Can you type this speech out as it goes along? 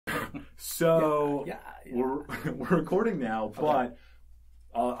So yeah. we're recording now, but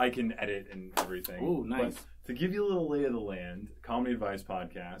I can edit and everything. Ooh, nice. But to give you a little lay of the land, Comedy Advice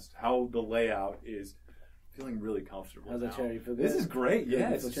Podcast, how the layout is feeling really comfortable. How's that chair? You feel good? This is great. Yeah,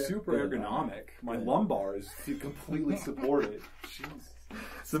 it's chair? super Good. ergonomic. My lumbar is completely supported. Jesus.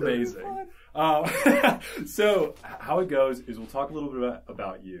 It's amazing. So how it goes is we'll talk a little bit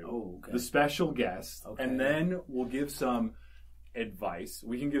about you, the special guest, and then we'll give some advice.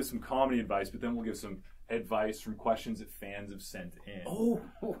 We can give some comedy advice, but then we'll give some advice from questions that fans have sent in. And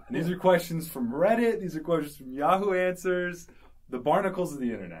these are questions from Reddit. These are questions from Yahoo Answers, the barnacles of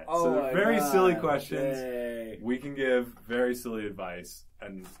the internet. So they're very silly questions. Yay. We can give very silly advice,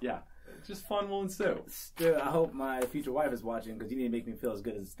 and yeah. Just fun will ensue. Still, I hope my future wife is watching because you need to make me feel as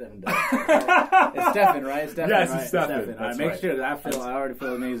good as Stefan does. It's Stefan, right? It's Stefan, yes, right? it's Stefan. All right, make sure that I already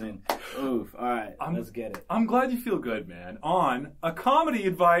feel amazing. Oof. All right, let's get it. I'm glad you feel good, man. On a Comedy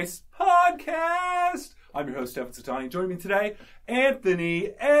Advice podcast. I'm your host, Stefan Satani. Joining me today,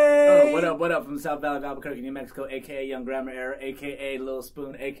 Anthony A. Oh, what up from the South Valley of Albuquerque, New Mexico, a.k.a. Young Grammar Error, a.k.a. Little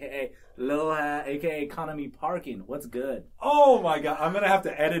Spoon, a.k.a. Lil Hat, a.k.a. Economy Parking. What's good? Oh, my God. I'm going to have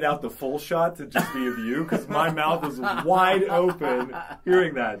to edit out the full shot to just be of you because my mouth is wide open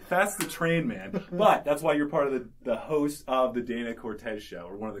hearing that. That's the train, man. But that's why you're part of the host of the Dana Cortez Show,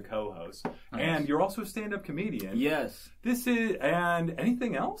 or one of the co-hosts. Nice. And you're also a stand-up comedian. Yes. And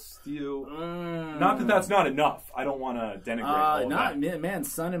anything else? Do you... Not that that's not enough. I don't want to denigrate all of that. Man,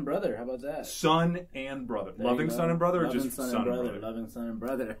 son and brother. How about that? Son and brother. Loving son and brother, or just son and brother? Loving son and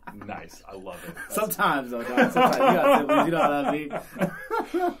brother. Nice. I love it. Sometimes, though, dog. Sometimes you got siblings. You know what I mean?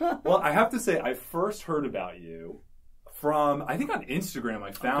 Well, I have to say, I first heard about you from, I think on Instagram,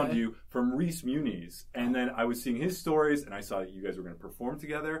 I found you from Reese Muniz. And then I was seeing his stories, and I saw that you guys were going to perform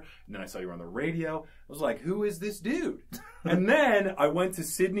together. And then I saw you were on the radio. I was like, who is this dude? And then I went to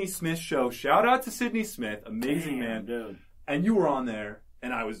Sydney Smith's show. Shout out to Sydney Smith. Amazing man. Dude. And you were on there,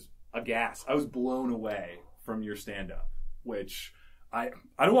 and I was aghast. I was blown away from your stand-up, which... I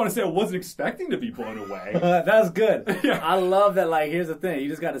don't want to say I wasn't expecting to be blown away. That's good. Yeah. I love that. Like, here's the thing: you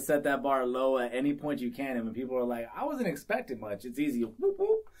just got to set that bar low at any point you can. And when people are like, "I wasn't expecting much," it's easy. Whoop,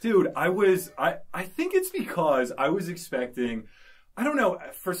 whoop. Dude, I think it's because I was expecting. I don't know.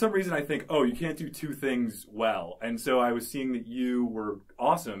 For some reason, I think, you can't do two things well. And so I was seeing that you were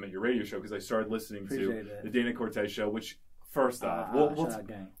awesome at your radio show because I started listening to the Dana Cortez Show, which. First off,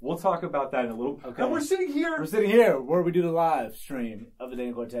 we'll talk about that in a little. Okay. And we're sitting here where we do the live stream of the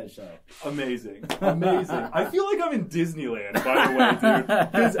Dana Cortez Show. Amazing. I feel like I'm in Disneyland, by the way, dude.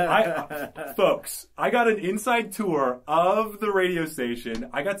 Because folks, I got an inside tour of the radio station.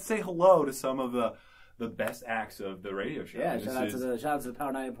 I got to say hello to some of the best acts of the radio show. Yeah, shout out to the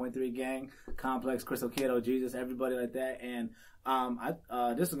Power 90.3 gang, Complex, Crystal Kid, Jesus, everybody like that. And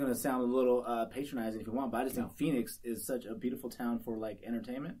this is gonna sound a little patronizing if you want, but I just think Phoenix is such a beautiful town for like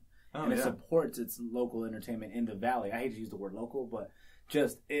entertainment, and it supports its local entertainment in the valley. I hate to use the word local, but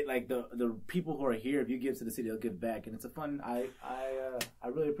just it like the people who are here. If you give to the city, they'll give back, and it's a fun. I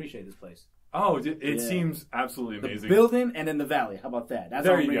really appreciate this place. Oh, it seems absolutely amazing. The building and then the valley. How about that? That's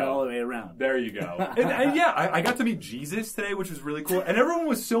how we bring it all the way around. There you go. and yeah, I got to meet Jesus today, which was really cool. And everyone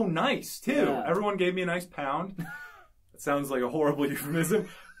was so nice, too. Yeah. Everyone gave me a nice pound. That sounds like a horrible euphemism.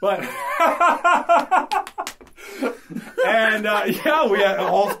 But... and, we had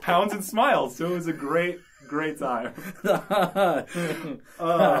all pounds and smiles. So it was a great time. But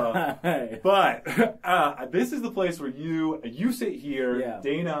this is the place where you sit here,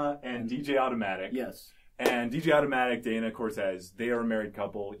 Dana and DJ Automatic. Yes. And DJ Automatic, Dana Cortez, they are a married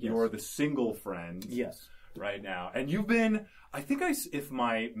couple. Yes. You're the single friend. Yes. Right now. And you've been, if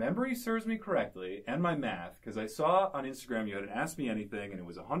my memory serves me correctly, and my math, because I saw on Instagram you had an Ask Me Anything, and it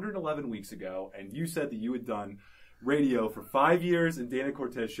was 111 weeks ago, and you said that you had done radio for 5 years and Dana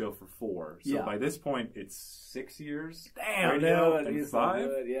Cortez Show for 4. So by this point, it's 6 years. Damn, radio and 5. So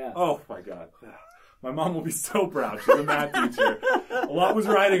good, yeah. Oh my God, my mom will be so proud. She's a math teacher. A lot was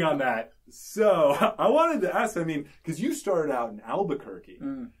riding on that. So I wanted to ask. I mean, because you started out in Albuquerque.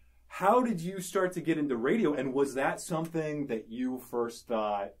 How did you start to get into radio? And was that something that you first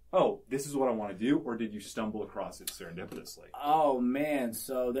thought, this is what I want to do? Or did you stumble across it serendipitously? Oh, man.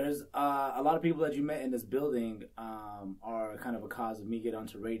 So there's a lot of people that you met in this building are kind of a cause of me getting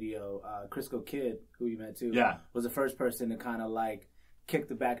onto radio. Crisco Kid, who you met too, was the first person to kind of like kick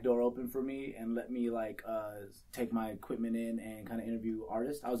the back door open for me and let me like take my equipment in and kind of interview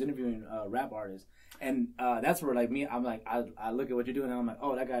artists. I was interviewing rap artists. And that's where, like, I'm like, I look at what you're doing, and I'm like,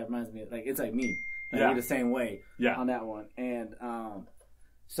 that guy reminds me. Like, it's like me. Like, you're the same way on that one. And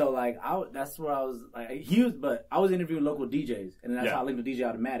So like that's where I was like but I was interviewing local DJs, and that's how I linked with DJ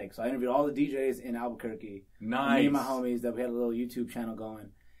Automatic. So I interviewed all the DJs in Albuquerque. Nice. Me and my homies that we had a little YouTube channel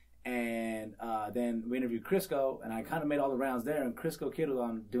going, and then we interviewed Crisco, and I kind of made all the rounds there. And Crisco Kid was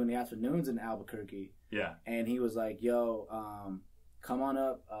on doing the afternoons in Albuquerque. Yeah. And he was like, "Yo, come on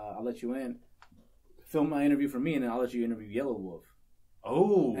up. I'll let you in. Film my interview for me, and then I'll let you interview Yellow Wolf."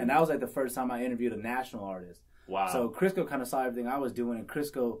 Oh. And that was like the first time I interviewed a national artist. Wow. So Crisco kind of saw everything I was doing, and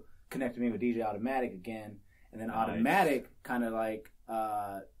Crisco connected me with DJ Automatic again. And then Automatic kind of like,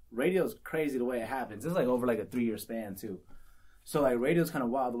 radio's crazy the way it happens. It's like over like a 3-year span too. So like radio's kind of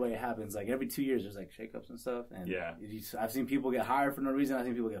wild the way it happens. Like every 2 years there's like shakeups and stuff. And I've seen people get hired for no reason. I've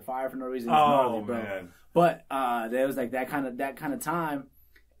seen people get fired for no reason. It's gnarly, bro. Man. But there was like that kind of time.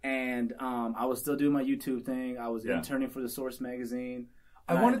 And I was still doing my YouTube thing. I was interning for the Source magazine.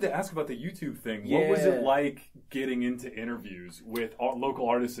 I wanted to ask about the YouTube thing. What was it like getting into interviews with local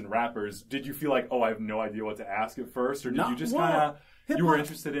artists and rappers? Did you feel like, I have no idea what to ask at first? Or did you just kind of, you were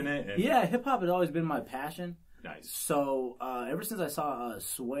interested in it? And... Yeah, hip-hop has always been my passion. Nice. So ever since I saw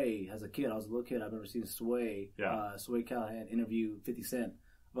Sway as a kid, I was a little kid, I remember seeing Sway, Sway Callahan interview 50 Cent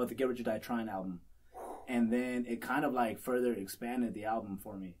about the Get Rich or Die Trying album. And then it kind of like further expanded the album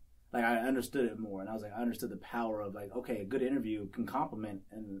for me. Like, I understood it more, and I was like, I understood the power of, like, okay, a good interview can complement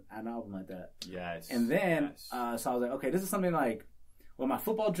an album like that. Yes. And then, so I was like, okay, this is something like, when my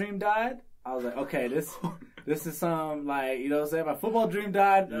football dream died, I was like, okay, this is some, like, you know what I'm saying? My football dream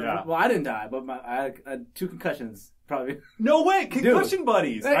died. Well, I didn't die, but I had 2 concussions, probably. No way! Concussion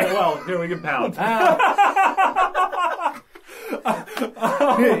buddies! Well, here we can pound.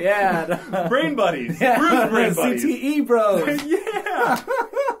 Brain buddies. Bruce brain buddies. CTE bros. Yeah.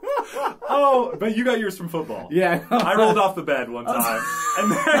 Oh, but you got yours from football. Yeah. I rolled off the bed one time.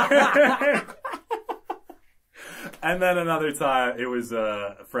 And then another time, it was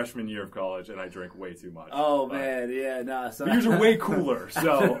a freshman year of college, and I drank way too much. Oh, man. Yeah, nah. So but yours are way cooler,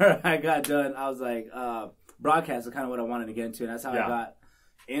 so. I got done. I was like, broadcast is kind of what I wanted to get into, and that's how I got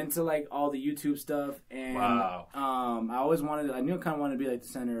into, like, all the YouTube stuff. And I always I knew I kind of wanted to be, like, the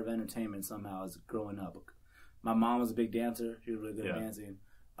center of entertainment somehow as growing up. My mom was a big dancer. She was really good at dancing.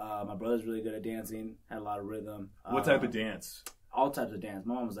 My brother's really good at dancing. Had a lot of rhythm. What type of dance? All types of dance.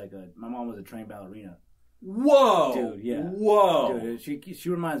 My mom was a trained ballerina. Whoa, dude! Yeah, whoa. Dude, she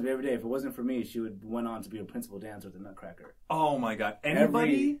reminds me every day. If it wasn't for me, she went on to be a principal dancer at the Nutcracker. Oh my God!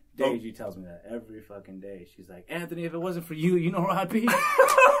 Anybody? Every day she tells me that. Every fucking day, she's like, Anthony, if it wasn't for you, you know where I'd be. You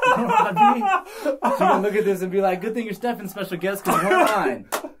know where I'd be. She gonna look at this and be like, good thing you're Stefan's special guest because you're mine.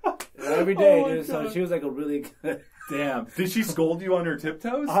 Every day, dude. So she was like a really good. Damn. Did she scold you on her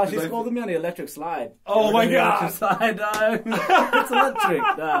tiptoes? She scolded me on the electric slide. Oh my God. Electric slide, dog. It's electric.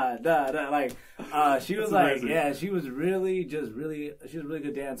 Like, she was like, amazing. She was really she was a really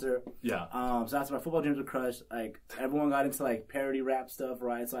good dancer. Yeah. So after my football dreams were crushed, like, everyone got into, like, parody rap stuff,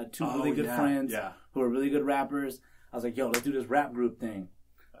 right? So I had 2 really good friends who were really good rappers. I was like, yo, let's do this rap group thing.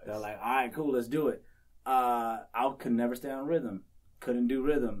 Nice. They're like, all right, cool, let's do it. I could never stay on rhythm. Couldn't do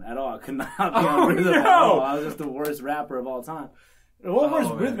rhythm at all. I could not be on rhythm at all. I was just the worst rapper of all time.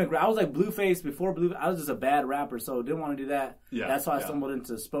 Worst rhythmic rap. I was like Blueface before Blue. I was just a bad rapper, so didn't want to do that. Yeah, that's why I stumbled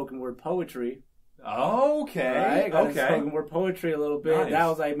into spoken word poetry. Okay. Right? Got into spoken word poetry a little bit. Nice. That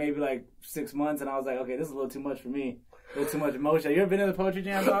was like maybe like 6 months, and I was like, okay, this is a little too much for me. A little too much emotion. You ever been to the poetry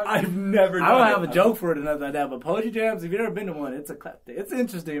jam, dog? I've never done I don't have a joke for it or nothing like that, but poetry jams, if you've never been to one, it's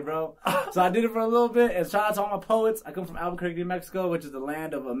interesting, bro. So I did it for a little bit, and shout out to all my poets. I come from Albuquerque, New Mexico, which is the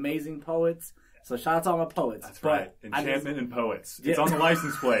land of amazing poets. So shout out to all my poets. That's right. Enchantment and poets. It's on the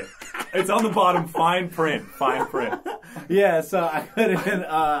license plate. It's on the bottom. Fine print. Fine print. Yeah, so I couldn't,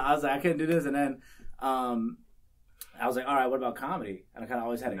 I was like, I couldn't do this, and then I was like, all right, what about comedy? And I kind of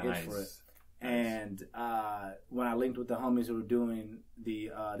always had an itch for it. And when I linked with the homies who were doing they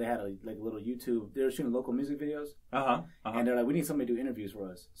had a little YouTube. They were shooting local music videos, and they're like, "We need somebody to do interviews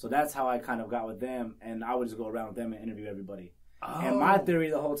for us." So that's how I kind of got with them, and I would just go around with them and interview everybody. Oh. And my theory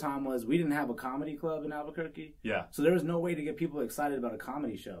the whole time was we didn't have a comedy club in Albuquerque, so there was no way to get people excited about a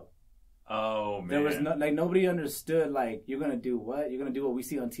comedy show. Oh man, there was nobody understood like you're gonna do what we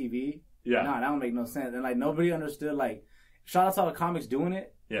see on TV. Yeah, no, that don't make no sense. And like nobody understood like. Shout out to all the comics doing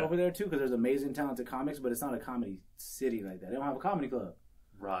it over there, too, because there's amazing, talented comics, but it's not a comedy city like that. They don't have a comedy club.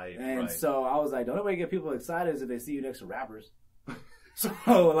 Right, And so I was like, the only way to get people excited is if they see you next to rappers. So,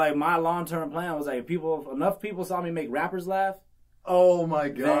 like, my long-term plan was, like, enough people saw me make rappers laugh. Oh, my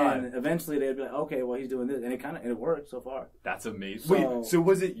God. Then eventually they'd be like, okay, well, he's doing this. And it worked so far. That's amazing. Wait, so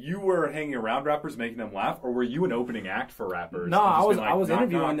was it you were hanging around rappers making them laugh, or were you an opening act for rappers? No, I was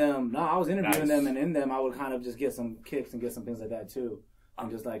interviewing them. No, I was interviewing them, and in them I would kind of just get some kicks and get some things like that, too.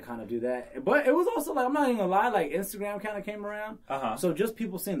 and just like kind of do that. But it was also like, I'm not even gonna lie, like Instagram kind of came around. So just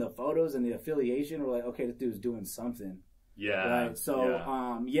people seeing the photos and the affiliation were like, okay, this dude's doing something. Yeah. Right. So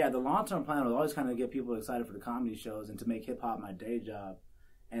the long-term plan was always kind of get people excited for the comedy shows and to make hip hop my day job.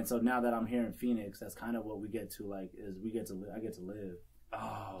 And so now that I'm here in Phoenix, that's kind of what we get to like is I get to live.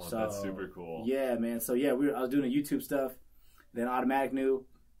 Oh, so, that's super cool. Yeah, man. So yeah, I was doing the YouTube stuff. Then Automatic knew,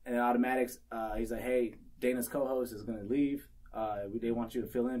 and then Automatic's he's like, hey, Dana's co-host is gonna leave. They want you to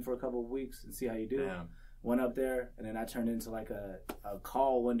fill in for a couple of weeks and see how you do. Damn. Went up there, and then I turned into like a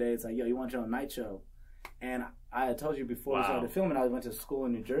call one day. It's like, yo, you want your own night show? And I had told you before we started filming, I went to school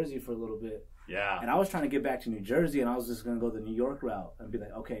in New Jersey for a little bit. Yeah. And I was trying to get back to New Jersey, and I was just gonna go the New York route and be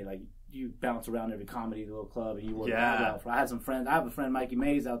like, okay, like you bounce around every comedy little club, and you work that route. I had some friends. I have a friend, Mikey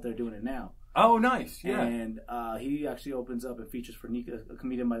Mays, out there doing it now. Oh, nice. Yeah. And he actually opens up and features for a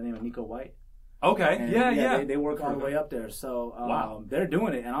comedian by the name of Nico White. Okay. And yeah. They work all the way up there. So they're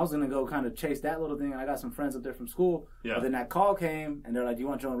doing it. And I was going to go kind of chase that little thing. And I got some friends up there from school. Yeah. But then that call came, and they're like, do you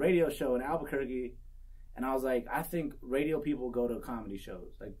want your own radio show in Albuquerque? And I was like, I think radio people go to comedy shows.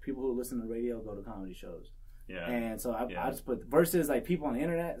 Like, people who listen to radio go to comedy shows. Yeah. And so I just put, versus like people on the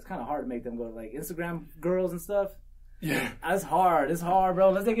internet, it's kind of hard to make them go to like Instagram girls and stuff. Yeah, that's hard. It's hard, bro.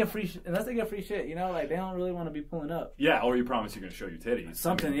 Unless they get free shit, you know, like they don't really want to be pulling up. Yeah, or you promise you're gonna show your titties.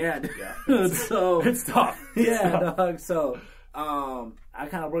 Something, yeah. So it's tough. Dog. So, I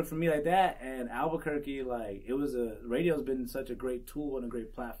kind of worked for me like that, and Albuquerque, like radio's been such a great tool and a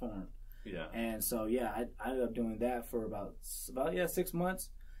great platform. Yeah. And so I ended up doing that for about 6 months,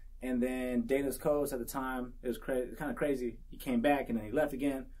 and then Dana's co-host at the time, it was kind of crazy. He came back and then he left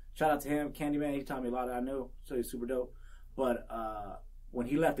again. Shout out to him, Candyman. He taught me a lot that I knew, so he's super dope. But when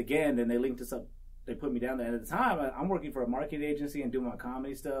he left again, then they linked us up. They put me down there. And at the time, I'm working for a marketing agency and doing my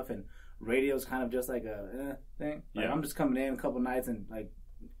comedy stuff, and radio's kind of just like a thing. Like, I'm just coming in a couple nights and like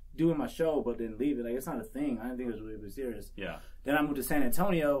doing my show, but then leave it. Like, it's not a thing. I didn't think it was really serious. Yeah. Then I moved to San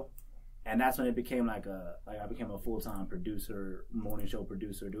Antonio, and that's when it became I became a full-time producer, morning show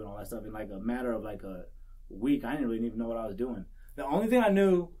producer, doing all that stuff in like a matter of like a week. I didn't really even know what I was doing. The only thing I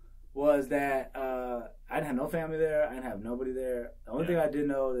knew was that I didn't have no family there. I didn't have nobody there. The only thing I did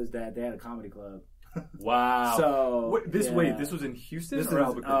know is that they had a comedy club. Wow. So wait, this was in Houston or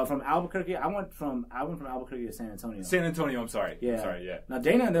Albuquerque? From Albuquerque. I went from Albuquerque to San Antonio. San Antonio. I'm sorry. Yeah. I'm sorry. Yeah. Now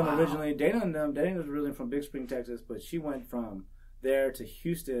Dana and them originally. Dana was originally from Big Spring, Texas, but she went from there to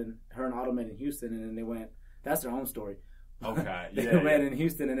Houston. Her and Otto met in Houston, and then they went. That's their own story. Okay. They met in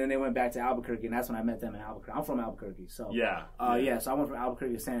Houston, and then they went back to Albuquerque, and that's when I met them in Albuquerque. I'm from Albuquerque, so so I went from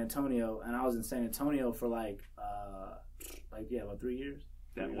Albuquerque to San Antonio, and I was in San Antonio for about 3 years.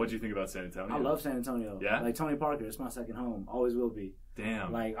 Damn, what'd you think about San Antonio? I love San Antonio. Yeah, like Tony Parker, it's my second home. Always will be.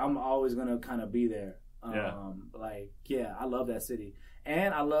 Damn. Like I'm always gonna kind of be there. I love that city,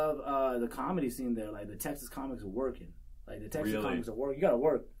 and I love the comedy scene there. Like the Texas comics are working. Like the Texas comics are working. You gotta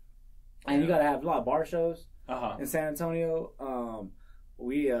work, and you gotta have a lot of bar shows. In San Antonio,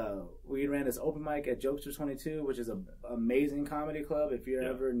 we ran this open mic at Jokester 22, which is an amazing comedy club. If you're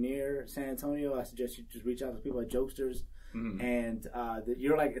ever near San Antonio, I suggest you just reach out to people at Jokesters. Mm-hmm. And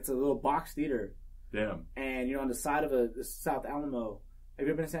you're like, it's a little box theater. Damn. And you're on the side of the South Alamo. Have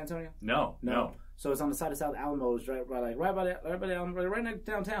you ever been to San Antonio? No. So it's on the side of South Alamo, it's right next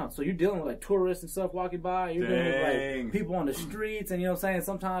downtown. So you're dealing with like tourists and stuff walking by. You're dealing with like people on the streets, and you know what I'm saying.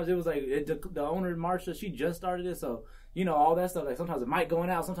 Sometimes it was like the owner Marsha, she just started it, so you know all that stuff. Like sometimes the mic going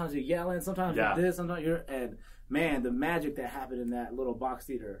out, sometimes you're yelling, sometimes you're this, sometimes you're man, the magic that happened in that little box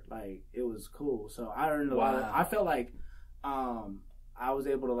theater, like it was cool. So I learned a lot. I felt like I was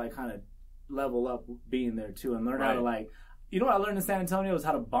able to like kind of level up being there too and learn how to like. You know what I learned in San Antonio is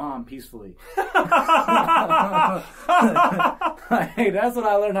how to bomb peacefully. Like, that's what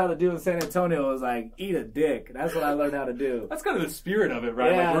I learned how to do in San Antonio was like eat a dick. That's what I learned how to do. That's kind of the spirit of it,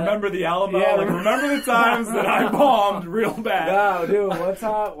 right? Yeah. Like remember the Alamo. Yeah, like remember the times that I bombed real bad. No, dude. One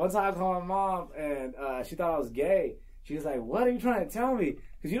time I called my mom and she thought I was gay. She was like, "What are you trying to tell me?"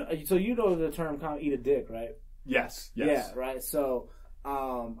 Because you know the term "eat a dick," right? Yes. Yeah. Right. So.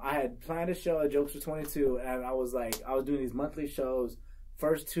 I had planned a show at Jokester 22, and I was doing these monthly shows.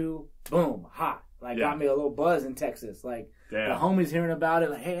 First two, boom, hot. Like, got me a little buzz in Texas. Like, the homies hearing about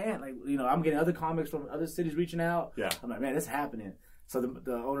it. Like, hey, like, you know, I'm getting other comics from other cities reaching out. Yeah. I'm like, man, this is happening. So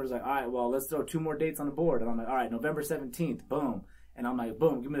the owner's like, all right, well, let's throw 2 more dates on the board. And I'm like, all right, November 17th, boom. And I'm like,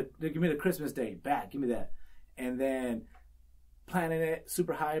 boom, give me the Christmas date back. Give me that. And then planning it,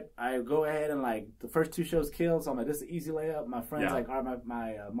 super hype. I go ahead and like the first 2 shows kill, so I'm like, this is an easy layup. My friend's like, all right,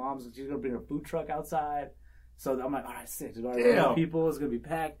 my mom's she's gonna bring her food truck outside, so I'm like, all right, sick. There's already people. It's gonna be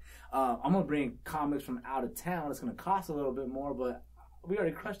packed. I'm gonna bring comics from out of town. It's gonna cost a little bit more, but we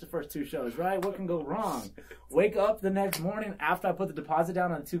already crushed the first 2 shows, right? What can go wrong? Wake up the next morning after I put the deposit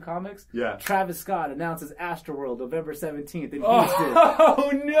down on 2 comics. Yeah. Travis Scott announces Astroworld November 17th in Houston.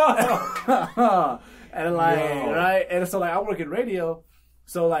 Oh no! And like, right? And so like, I work in radio.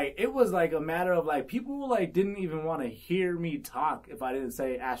 So like, it was like a matter of like, people like didn't even want to hear me talk if I didn't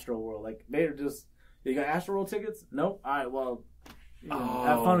say Astroworld. Like, they were just, you got Astroworld tickets? Nope. All right, well,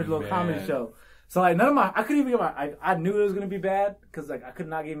 have fun with your little comedy show. So like, I couldn't even get I knew it was going to be bad because like, I could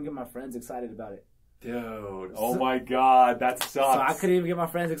not even get my friends excited about it. Dude, oh my God, that sucks. So I couldn't even get my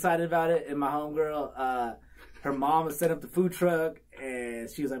friends excited about it. And my homegirl, her mom had set up the food truck, and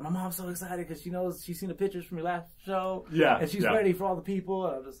she was like, my mom's so excited because she knows she's seen the pictures from your last show. Yeah. And she's ready for all the people.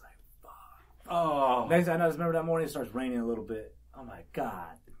 And I was like, fuck. Oh. Next thing I just remember that morning, it starts raining a little bit. I'm like,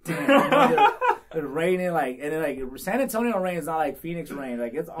 God damn. It's raining, like, and then, like, San Antonio rain is not like Phoenix rain.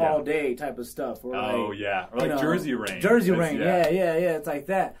 Like, it's all day type of stuff. Or like, yeah. Or like Jersey rain. Jersey rain, yeah. It's like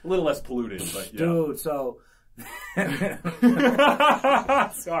that. A little less polluted, but yeah. Dude, so...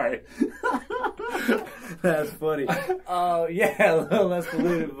 Sorry. That's funny. Yeah, a little less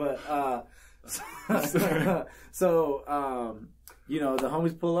polluted, but you know, the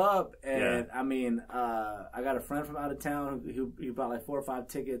homies pull up, and I mean, I got a friend from out of town who bought like 4 or 5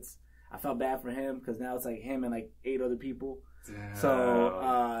 tickets. I felt bad for him because now it's like him and like 8 other people. Damn.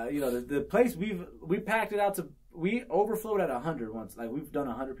 So you know, the place we packed it out to. We overflowed at 100 once. Like, we've done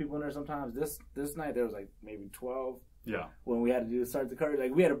 100 people in there sometimes. This night there was like maybe 12. Yeah. When we had to do start the curtain,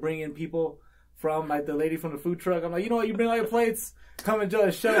 like we had to bring in people from like the lady from the food truck. I'm like, you know what? You bring all your plates. Come enjoy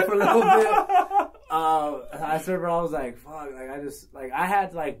the show for a little bit. I served her. I was like, fuck. Like I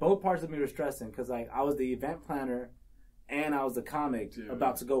had like both parts of me were stressing because like I was the event planner and I was the comic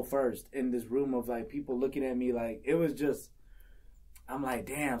about to go first in this room of like people looking at me like it was just. I'm like,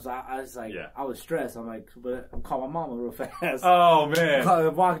 damn. So I was like, I was stressed. I'm like, but I'll call my mama real fast. Oh,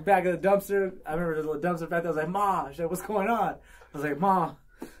 man. Walked back in the dumpster. I remember there's a little dumpster back there. I was like, Ma, she's like, what's going on? I was like, Ma,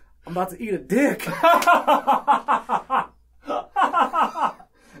 I'm about to eat a dick.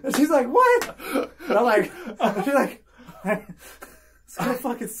 And she's like, what? And I'm like, she's like, it's gonna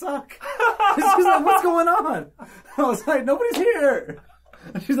fucking suck. And she's like, what's going on? I was like, nobody's here.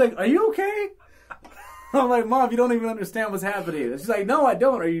 And she's like, are you okay? I'm like, Mom, you don't even understand what's happening. And she's like, no, I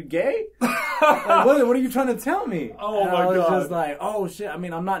don't. Are you gay? Like, what are you trying to tell me? Oh, and my God. I was just like, oh, shit. I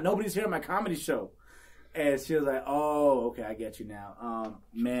mean, I'm not, nobody's here at my comedy show. And she was like, oh, okay, I get you now.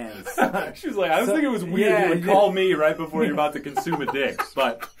 Man. She was like, I was thinking it was weird you would call me right before you're about to consume a dick,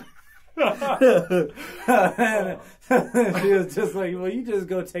 but... She was just like, well, you just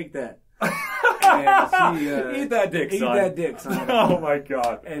go take that. And she, eat that dick, son. Eat that dick, son. Oh, my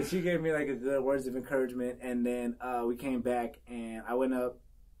God. And she gave me, like, a good words of encouragement. And then we came back, and I went up,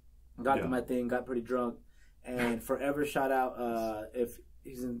 got to my thing, got pretty drunk. And forever shout out if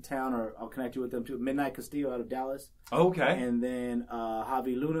he's in town, or I'll connect you with them, too. Midnight Castillo out of Dallas. Okay. And then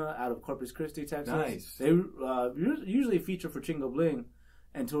Javi Luna out of Corpus Christi, Texas. Nice. They usually feature for Chingo Bling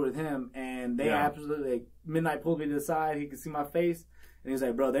and tour with him. And they absolutely, like, Midnight pulled me to the side. He could see my face. And he was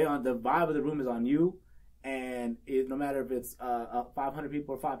like, bro, the vibe of the room is on you. And no matter if it's 500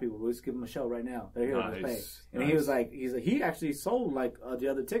 people or 5 people, we'll just give them a show right now. They're here to play. And he was like, he actually sold like the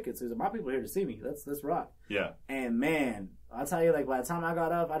other tickets. He was like, my people are here to see me. Let's rock. Yeah. And man, I'll tell you, like, by the time I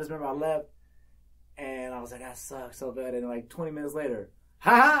got up, I just remember I left, and I was like, that sucks so bad. And like 20 minutes later,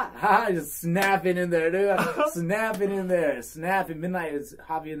 just snapping in there, dude. Snapping in there, snapping. Midnight is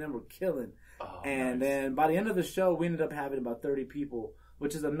Javi and them were killing. Oh, and then by the end of the show, we ended up having about 30 people,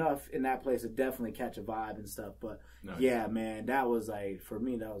 which is enough in that place to definitely catch a vibe and stuff. But yeah, man, that was like, for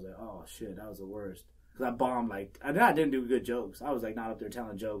me, that was like, oh shit, that was the worst. Because I bombed, like, I didn't do good jokes. I was like not up there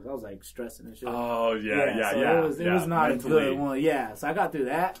telling jokes. I was like stressing and shit. Oh, yeah. It was not a good one. Yeah, so I got through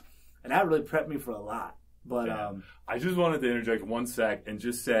that, and that really prepped me for a lot. But I just wanted to interject 1 sec and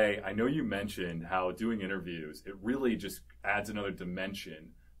just say, I know you mentioned how doing interviews, it really just adds another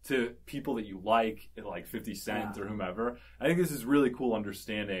dimension to people that you like 50 Cent or whomever. I think this is really cool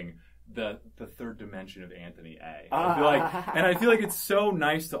understanding the third dimension of Anthony A. I feel like it's so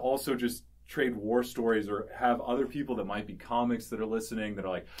nice to also just trade war stories or have other people that might be comics that are listening that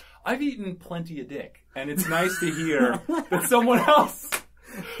are like, I've eaten plenty of dick. And it's nice to hear that someone else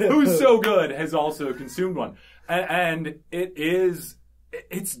who's so good has also consumed one. And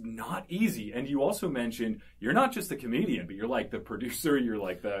it's not easy. And you also mentioned you're not just a comedian, but you're like the producer, you're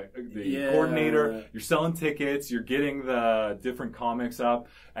like the coordinator, you're selling tickets, you're getting the different comics up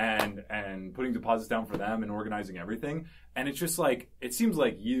and putting deposits down for them and organizing everything. And it's just like, it seems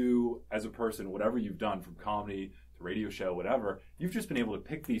like you as a person, whatever you've done from comedy to radio show, whatever, you've just been able to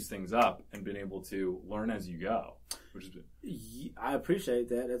pick these things up and been able to learn as you go. Which is, I appreciate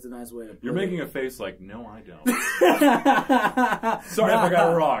that. That's a nice way to put You're making a face like, no, I don't. Sorry if I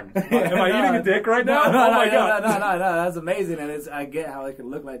got it wrong. Am I eating a dick right now? No, oh my God. No, that's amazing. And I get how it can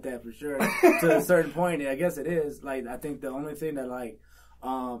look like that for sure. To a certain point, I guess it is. Like, I think the only thing that, like,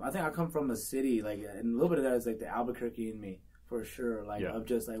 I think I come from a city, like, and a little bit of that is, like, the Albuquerque in me. For sure, like of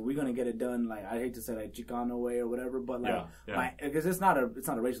just like we're gonna get it done. Like I hate to say like Chicano way or whatever, but like because it's not a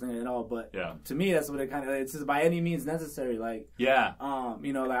racial thing at all. But to me, that's what it kind of it's just by any means necessary. Like you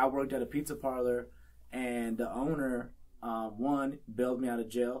know, like I worked at a pizza parlor, and the owner one bailed me out of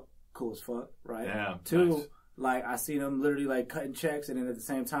jail, cool as fuck, right? Yeah. Two, like I seen him literally like cutting checks, and then at the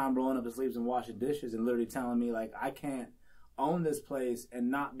same time rolling up his sleeves and washing dishes, and literally telling me like I can't own this place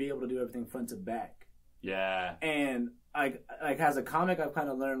and not be able to do everything front to back. Yeah. And like as a comic, I've kind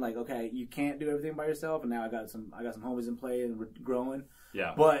of learned like, okay, you can't do everything by yourself, and now I got some homies in play and we're growing.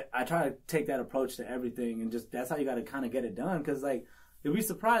 Yeah. But I try to take that approach to everything, and just that's how you got to kind of get it done. Because like you'll be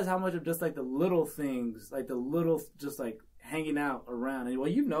surprised how much of just like the little things, like the little just like hanging out around. And well,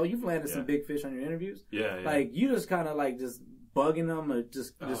 you know, you've landed some big fish on your interviews. Yeah. Like you just kind of like just bugging them or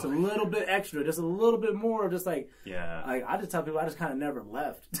just a little bit extra, just a little bit more, just like like I just tell people I just kind of never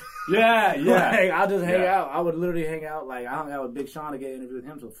left. Yeah. Like I'll just hang out. I would literally hang out. Like I hung out with Big Sean to get an interview with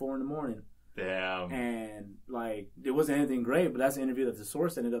him till 4 a.m. Damn. And like it wasn't anything great, but that's the interview that the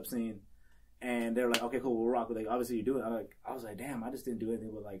Source ended up seeing. And they were like, okay, cool, we'll rock with like obviously you do it. I was like, damn, I just didn't do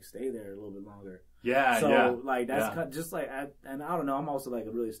anything but like stay there a little bit longer. So like that's kind of just like and I don't know, I'm also like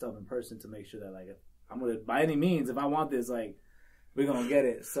a really stubborn person to make sure that like I'm gonna by any means if I want this like we're gonna get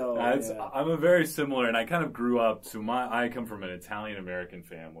it. So I'm a very similar, and I kind of grew up. So I come from an Italian American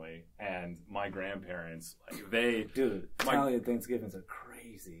family, and my grandparents like Italian Thanksgivings are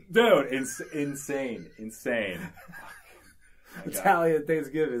crazy, dude. Insane. Italian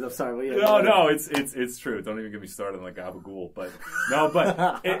Thanksgivings. I'm sorry. No, it's true. Don't even get me started on like gabagool. But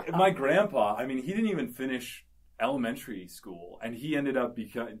my grandpa. I mean, he didn't even finish elementary school, and he ended up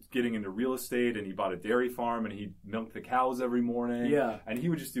getting into real estate, and he bought a dairy farm, and he milked the cows every morning, and he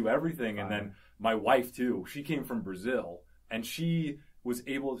would just do everything. And then my wife too, she came from Brazil, and she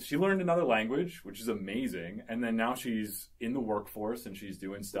learned another language, which is amazing, and then now she's in the workforce and she's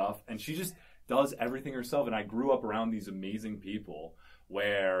doing stuff, and she just does everything herself. And I grew up around these amazing people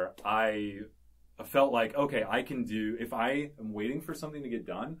where I felt like, okay, I can do, if I am waiting for something to get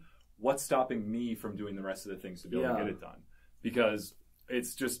done, what's stopping me from doing the rest of the things to be able to get it done? Because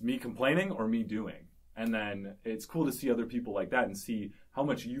it's just me complaining or me doing. And then it's cool to see other people like that and see how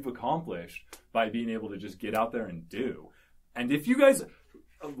much you've accomplished by being able to just get out there and do. And if you guys,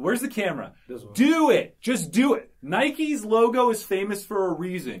 where's the camera? Do it. Just do it. Nike's logo is famous for a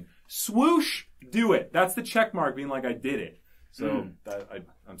reason. Swoosh, do it. That's the check mark being like, I did it. So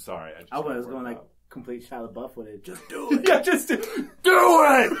I'm sorry. I was going like complete Shia LaBeouf with it. Just do it. Just do it.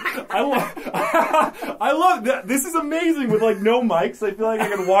 I love that. This is amazing with like no mics. I feel like I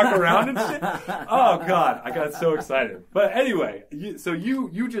can walk around and shit. Oh God, I got so excited. But anyway, so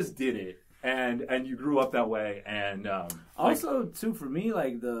you just did it, and you grew up that way, and also too for me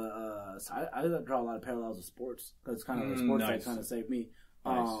like I draw a lot of parallels with sports because it's kind of the sports that kind of saved me.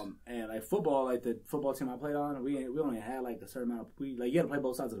 And like football, like the football team I played on, we only had like a certain amount of you had to play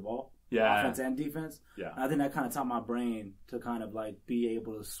both sides of the ball. Offense and defense. And I think that kind of taught my brain to kind of like be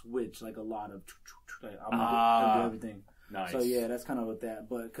able to switch like a lot of like I'm gonna do everything. Nice. So that's kind of with that.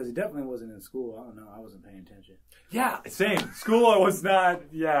 But because it definitely wasn't in school, I don't know, I wasn't paying attention. Yeah, same. School I was not.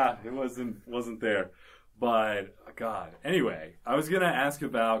 Yeah, it wasn't there. But God. Anyway, I was gonna ask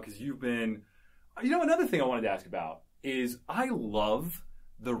about because you've been. Another thing I wanted to ask about is I love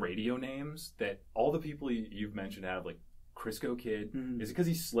the radio names that all the people you've mentioned have, like Crisco Kid. Is it because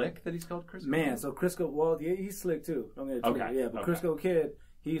he's slick that he's called Crisco? Man, so Crisco, well, he's slick too. Don't get it too. Okay. Yeah, but Crisco Kid,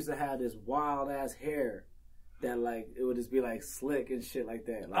 he used to have this wild ass hair that like it would just be like slick and shit like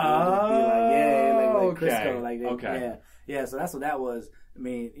that. Like, it would just be like Crisco, like yeah. So that's what that was. I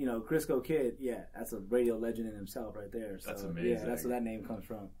mean, Crisco Kid, that's a radio legend in himself right there. So, that's amazing. Yeah, that's where that name comes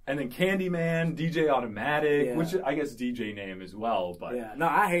from. And then Candyman, DJ Automatic, which I guess DJ name as well. But no,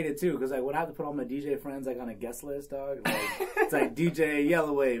 I hate it too because like when I have to put all my DJ friends like on a guest list, dog, like it's like DJ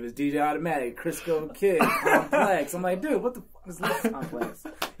Yellow Wave, it's DJ Automatic, Crisco Kid, Complex. I'm like, dude, what the fuck is this Complex?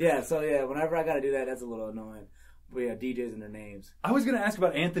 So whenever I got to do that, that's a little annoying. But DJs and their names. I was going to ask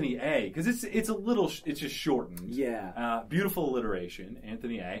about Anthony A. because it's just shortened. Yeah. Beautiful alliteration,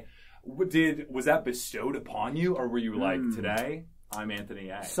 Anthony A. Was that bestowed upon you, or were you like, today I'm Anthony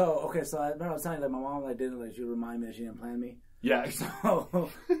A? So I remember I was telling you that my mom didn't she would remind me that she didn't plan me. Yeah.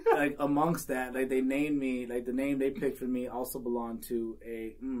 So, like, amongst that, like, they named me, like, the name they picked for me also belonged to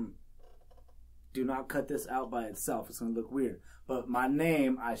a, do not cut this out by itself. It's going to look weird. But my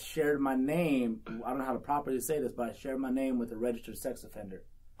name, I shared my name, I don't know how to properly say this, but I shared my name with a registered sex offender.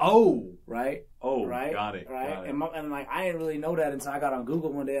 Oh. Right? Oh, right? Got it. Right? Got it. And like, I didn't really know that until I got on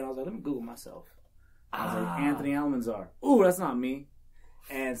Google one day, and I was like, let me Google myself. I was like, Anthony Almanzar. Ooh, that's not me.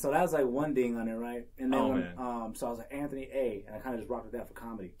 And so that was like one ding on it, right? And then so I was like, Anthony A, and I kind of just rocked with that for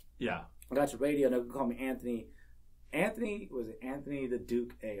comedy. Yeah. I got your radio, and they would call me Anthony. Was it Anthony the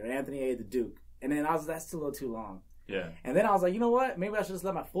Duke A, or Anthony A the Duke? And then I was, that's still a little too long. Yeah. And then I was like, you know what? Maybe I should just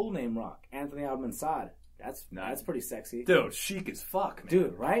let my full name rock. Anthony Almanzar. That's pretty sexy. Dude, chic as fuck, man.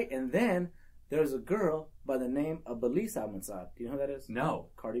 Dude, right? And then there's a girl by the name of Belise Almanzar. Do you know who that is? No.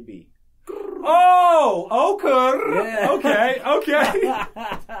 Cardi B. Oh, okay. Yeah.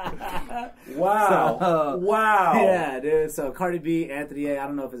 Okay. Wow. So, wow. Yeah, dude. So Cardi B, Anthony A, I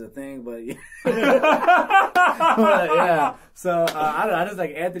don't know if it's a thing, but yeah. But, yeah. So I don't know. I just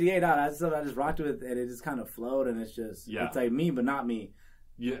like Anthony A. I just rocked with it, and it just kind of flowed, and it's just it's like me, but not me.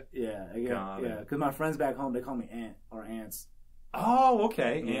 Yeah. Yeah. Yeah. Because my friends back home, they call me Aunt or Ants. Oh,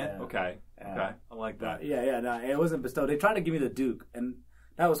 okay. Yeah. Aunt. Okay. Okay. I like that. Yeah. No, it wasn't bestowed. They tried to give me the Duke, and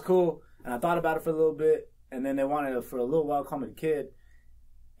that was cool. And I thought about it for a little bit, and then they wanted to, for a little while, call me the Kid.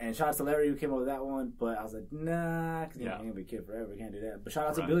 And shout out to Larry who came up with that one, but I was like, nah, because you can't be a kid forever. You can't do that. But shout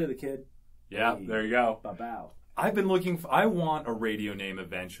out to Billy the Kid. Yeah, there you go. Bow. I've been looking for, I want a radio name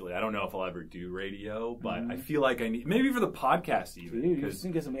eventually. I don't know if I'll ever do radio, but I feel like I need, maybe for the podcast even. Dude, you just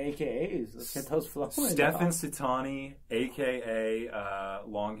can get some AKAs. Let's get those flowing. Stefan Sitani, a.k.a.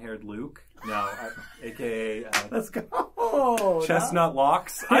 Long-Haired Luke. No, a.k.a. Let's go. Chestnut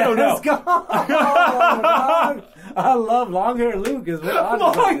Locks. I don't know. Let's go. I love Long-Haired Luke. Is what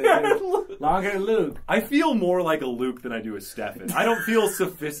Long-Haired Luke. Long-Haired Luke. I feel more like a Luke than I do a Stefan. I don't feel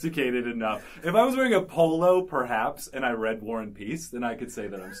sophisticated enough. If I was wearing a polo, perhaps, and I read War and Peace, then I could say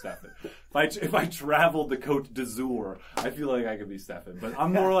that I'm Stefan. If I traveled the Côte d'Azur, I feel like I could be Stefan. But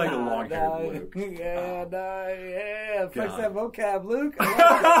I'm more like a long-haired Luke. Yeah. Flex that vocab, Luke. I like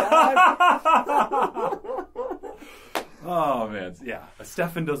that, Oh, man. Yeah.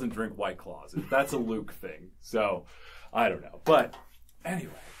 Stefan doesn't drink White Claws. That's a Luke thing. So, I don't know. But,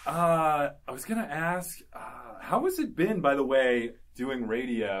 anyway. I was going to ask, how has it been, by the way, doing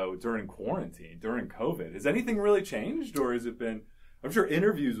radio during quarantine, during COVID? Has anything really changed, or has it been, I'm sure,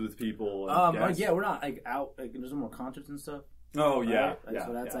 interviews with people? And yeah, we're not, like, out, like, there's no more concerts and stuff. Oh, yeah. Right? Like,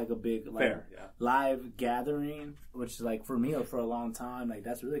 so that's, like, a big, like, fair, live gathering, which is, like, for me, for a long time, like,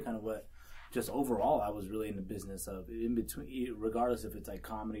 that's really kind of what, just overall, I was really in the business of, in between, regardless if it's, like,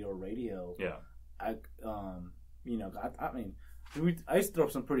 comedy or radio. Yeah. I mean, I used to throw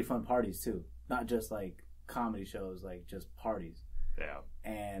some pretty fun parties too, not just like comedy shows, like just parties. Yeah.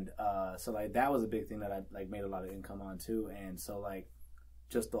 And so like that was a big thing that I like made a lot of income on too. And so like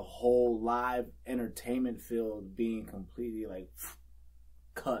just the whole live entertainment field being completely like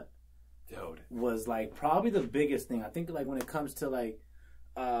cut, dude, was like probably the biggest thing. I think like when it comes to like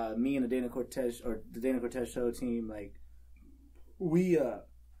me and the Dana Cortez Show team, like we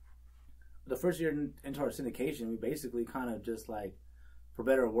the first year into our syndication, we basically kind of just like, for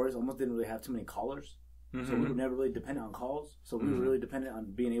better or worse, almost didn't really have too many callers. Mm-hmm. So we were never really dependent on calls. So we were really dependent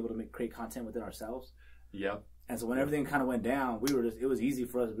on being able to create content within ourselves. Yep. And so when everything kind of went down, it was easy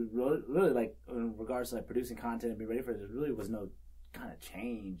for us. We really like, in regards to like producing content and being ready for it, there really was no kind of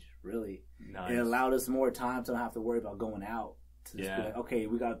change, really. Nice. It allowed us more time to not have to worry about going out. To just be like, okay,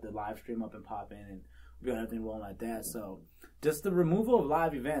 we got the live stream up and popping, and we got everything rolling like that. So just the removal of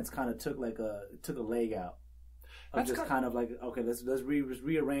live events kind of took a leg out. Of just kind of like, okay, let's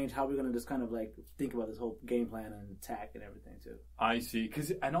rearrange how we're going to just kind of like think about this whole game plan and attack and everything too. I see.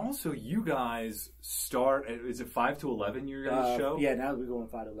 And also you guys start, is it 5 to 11 your guys' show? Yeah, now we're going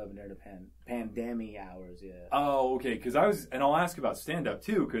 5 to 11 during the pandemic hours, yeah. Oh, okay. And I'll ask about stand-up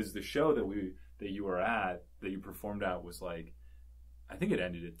too, because the show that you were at, that you performed at was like, I think it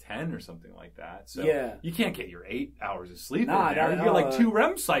ended at 10 or something like that. So you can't get your 8 hours of sleep in there. You get like 2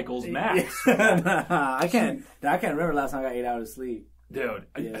 REM cycles max. I can't remember last time I got 8 hours of sleep. Dude,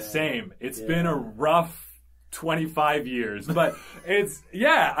 same. It's been a rough 25 years, but it's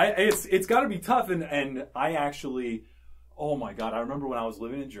got to be tough. And I actually, oh my God, I remember when I was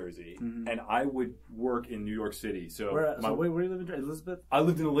living in Jersey and I would work in New York City. So where you live in Elizabeth? I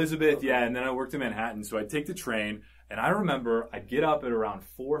lived in Elizabeth, and then I worked in Manhattan. So I'd take the train. And I remember I'd get up at around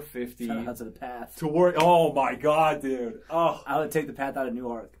 4:50. Shout out to the path. To work. Oh, my God, dude. Oh. I would take the path out of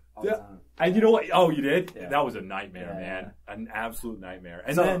Newark all the time. And you know what? Oh, you did? Yeah. That was a nightmare, man. An absolute nightmare.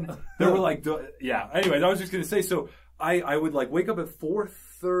 And then they were like, anyways, I was just going to say, so I would like wake up at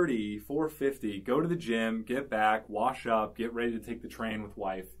 4:30, 4:50, go to the gym, get back, wash up, get ready to take the train with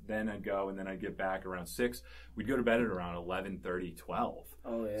wife. Then I'd go, and then I'd get back around 6. We'd go to bed at around 11:30, 12.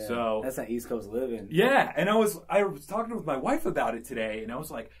 Oh yeah, so that's that East Coast living. Yeah, and I was talking with my wife about it today, and I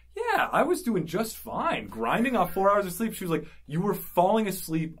was like, yeah, I was doing just fine, grinding off 4 hours of sleep. She was like, you were falling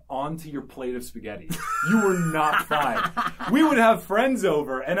asleep onto your plate of spaghetti. You were not fine. We would have friends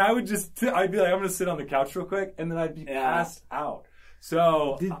over, and I would I'd be like, I'm going to sit on the couch real quick, and then I'd be passed out.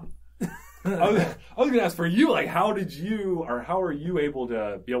 So I was going to ask for you, like, how are you able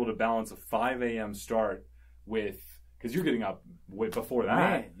to balance a 5 a.m. start with, because you're getting up way before that.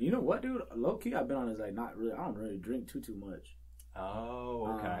 Man, you know what, dude? Low key, I've been on this, like, not really, I don't really drink too much.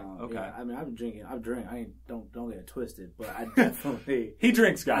 Oh, okay. Yeah, I mean, I've drink. Don't get it twisted, but I definitely. He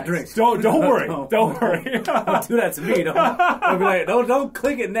drinks, guys. I drink. Don't worry. Don't worry. Don't do that to me. Don't be like, don't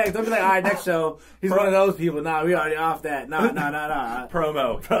click it next. Don't be like, all right, next show. He's one of those people. Nah, we already off that. Nah.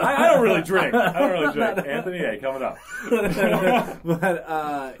 Promo. I don't really drink. Anthony A. coming up.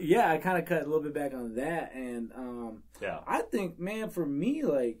 But yeah, I kind of cut a little bit back on that, and I think, man, for me,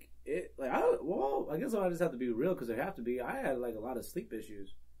 like. I guess I just have to be real because I have to be. I had like a lot of sleep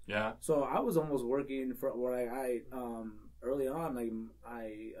issues. Yeah. So I was almost working for where I early on, like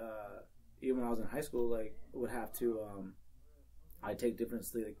even when I was in high school, like would have to I take different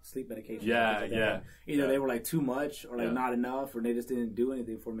sleep medications. Yeah. Either they were like too much or like not enough, or they just didn't do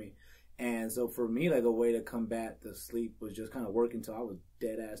anything for me. And so for me, like a way to combat the sleep was just kind of working until I was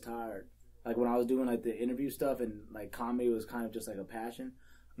dead ass tired. Like when I was doing like the interview stuff and like comedy was kind of just like a passion.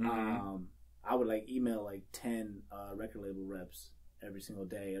 Mm-hmm. I would like email like 10 record label reps every single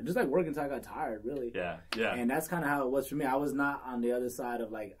day, or just like working until I got tired, really. Yeah. And that's kind of how it was for me. I was not on the other side of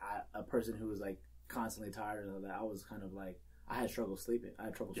like a person who was like constantly tired and all that. I was kind of like I had trouble sleeping.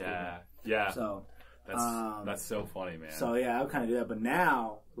 Yeah. So that's so funny, man. So yeah, I would kind of do that. But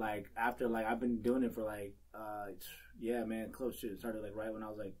now, like after like I've been doing it for like close shit. It started like right when I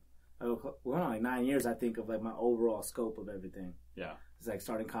was like. Well, like 9 years, I think, of like my overall scope of everything. Yeah. It's like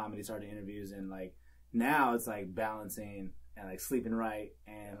starting comedy, starting interviews, and like now it's like balancing and like sleeping right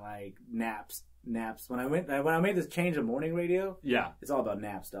and like naps. When I made this change of morning radio, it's all about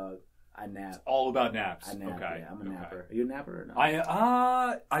naps, dog. I nap. It's all about naps. I nap. Okay. Yeah, I'm a napper. Are you a napper or not?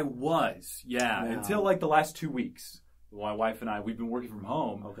 I was, until like the last 2 weeks. My wife and I, we've been working from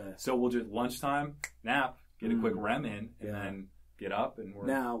home. Okay. So we'll just lunchtime nap, get a quick REM in, and then get up and we're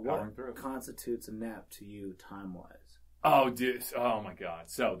powering through. What constitutes a nap to you time-wise? Oh, dude. Oh, my God.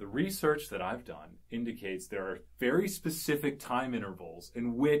 So the research that I've done indicates there are very specific time intervals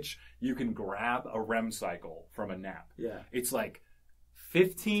in which you can grab a REM cycle from a nap. Yeah. It's like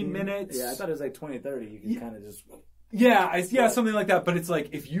 15 minutes. Yeah, I thought it was like 20, 30. You can kind of just... Yeah, something like that. But it's like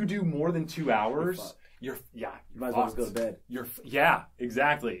if you do more than 2 hours... You might as well just go to bed.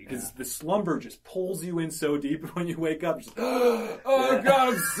 Exactly. Because the slumber just pulls you in so deep when you wake up. Just, God,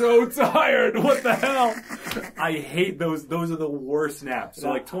 I'm so tired. What the hell? I hate those. Those are the worst naps. So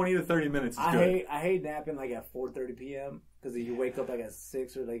like 20 to 30 minutes is good. I hate napping like at 4:30 p.m. because you wake up like at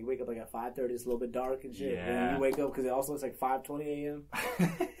 6 or like you wake up like at 5:30. It's a little bit dark and shit. Yeah. And then you wake up because it also it's like 5:20 a.m.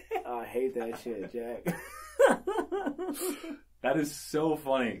 I hate that shit, Jack. That is so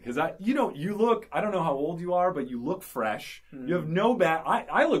funny because you look. I don't know how old you are, but you look fresh. Mm. You have no bad.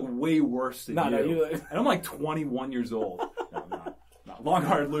 I look way worse than you. No, you look... And I'm like 21 years old. No, not long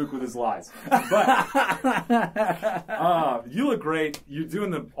hard Luke with his lies. But you look great. You're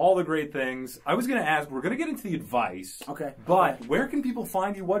doing all the great things. I was going to ask. We're going to get into the advice. Okay. But where can people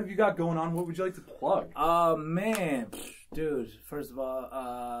find you? What have you got going on? What would you like to plug? Man, dude. First of all,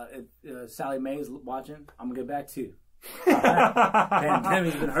 Sally Mae's watching. I'm gonna get back to you.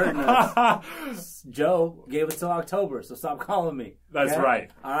 Pandemic's been hurting us. Joe gave us till October, so stop calling me. That's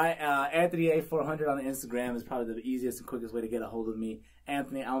right. All right. Anthony A400 on Instagram is probably the easiest and quickest way to get a hold of me.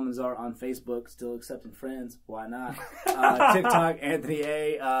 Anthony Almanzar on Facebook, still accepting friends. Why not? TikTok, Anthony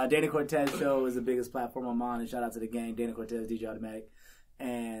A. Dana Cortez Show is the biggest platform I'm on, and shout out to the gang, Dana Cortez DJ Automatic.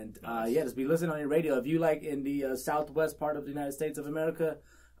 And just be listening on your radio. If you like in the southwest part of the United States of America,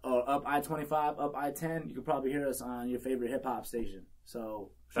 or up I-25, up I-10, you can probably hear us on your favorite hip-hop station.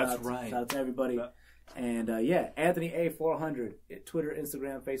 So, shout out to everybody. And, Anthony A400, Twitter,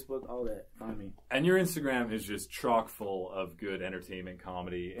 Instagram, Facebook, all that. Find me. And your Instagram is just chock full of good entertainment,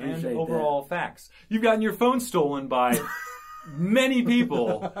 comedy, and overall facts. You've gotten your phone stolen by many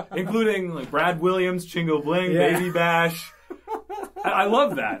people, including like Brad Williams, Chingo Bling, Baby Bash. I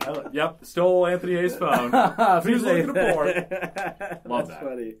love that. Yep, stole Anthony A's phone. He's looking to board. Love that.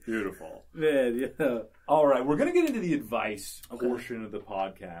 Funny. Beautiful. Man, All right, we're going to get into the advice portion of the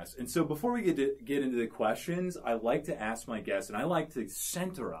podcast. And so before we get into the questions, I like to ask my guests, and I like to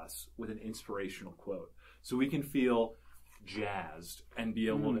center us with an inspirational quote so we can feel jazzed and be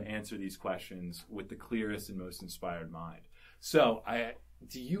able to answer these questions with the clearest and most inspired mind. So,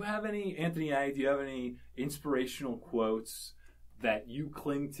 do you have any, Anthony, do you have any inspirational quotes that you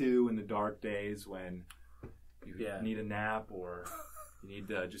cling to in the dark days when you need a nap or you need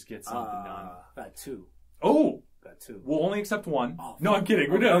to just get something done? Got two. Oh! Got two. We'll only accept one. Oh, no, I'm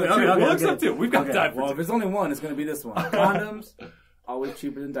kidding. We'll accept two. We've got time for two. If it's only one, it's going to be this one. Condoms, always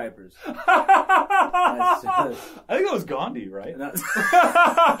cheaper than diapers. I think that was Gandhi, right?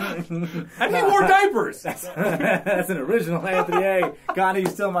 I need more diapers. That's an original Anthony A. Gandhi, you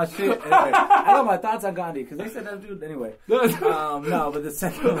steal my shit. Anyway, I got my thoughts on Gandhi because they said that dude. Anyway, no, but the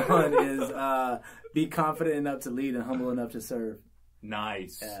second one is be confident enough to lead and humble enough to serve.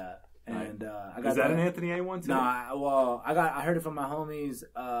 Nice. And I got is that an Anthony A one too? No, I heard it from my homies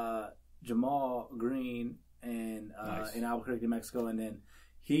Jamal Green and in Albuquerque, New Mexico, and then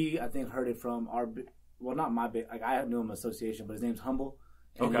he I think heard it from not my big, like I knew him association, but his name's Humble,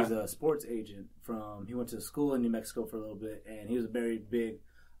 and he's a sports agent he went to school in New Mexico for a little bit, and he was a very big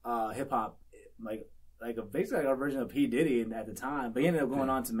hip hop basically like a version of P. Diddy at the time, but he ended up going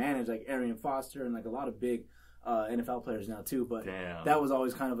on to manage like Arian Foster and like a lot of big NFL players now too, but that was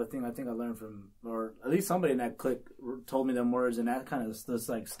always kind of a thing I think I learned from, or at least somebody in that clique told me them words, and that kind of just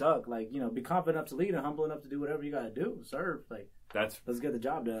like stuck. Like, be confident enough to lead and humble enough to do whatever you got to do, serve. Like let's get the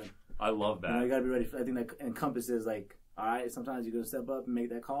job done. I love that. You got to be ready. I think that encompasses like, all right, sometimes you're gonna step up and make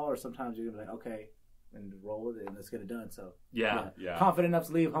that call, or sometimes you're gonna be like, okay, and roll with it and let's get it done. So yeah. Confident enough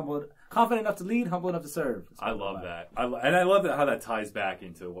to lead, humble enough to serve. I love that. I love how that ties back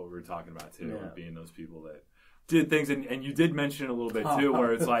into what we were talking about too, being those people that did things, and you did mention it a little bit too,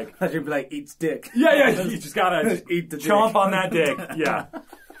 where it's like I should be like, eat dick. Yeah, you just gotta eat the chomp dick. On that dick. Yeah.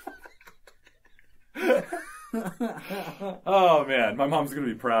 Oh man, my mom's gonna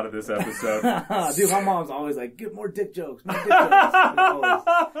be proud of this episode. Dude, my mom's always like, get more dick jokes. More dick jokes.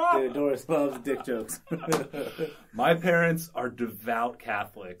 Dude, Doris loves dick jokes. My parents are devout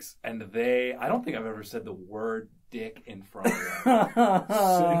Catholics, and I don't think I've ever said the word dick in front of them.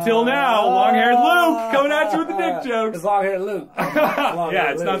 Until now, long-haired Luke coming at you with the dick jokes. It's long-haired Luke.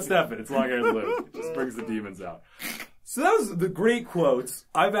 It's not Stefan. It's long-haired Luke. It just brings the demons out. So that was the great quotes.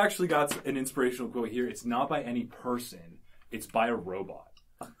 I've actually got an inspirational quote here. It's not by any person. It's by a robot.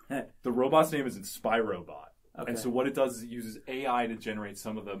 The robot's name is InspiRobot. And so what it does is it uses AI to generate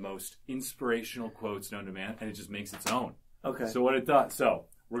some of the most inspirational quotes known to man, and it just makes its own. Okay. So what it does,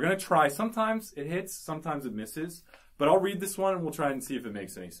 we're going to try. Sometimes it hits, sometimes it misses. But I'll read this one and we'll try and see if it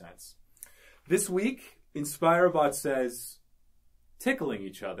makes any sense. This week, InspiRobot says, tickling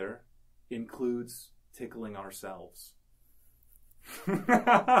each other includes tickling ourselves.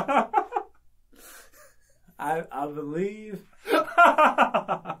 I believe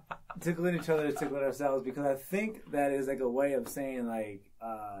tickling each other is tickling ourselves, because I think that is like a way of saying like,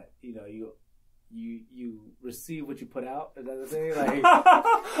 you receive what you put out. Is that the thing? Like,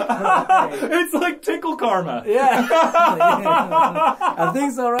 it's like tickle karma. Yeah. I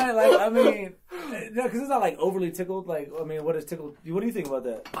think so, right? Like, I mean, no, because it's not like overly tickled. Like, I mean, what is tickled? What do you think about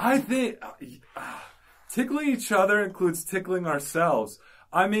that? I think tickling each other includes tickling ourselves.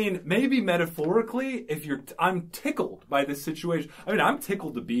 I mean, maybe metaphorically, I'm tickled by this situation. I mean, I'm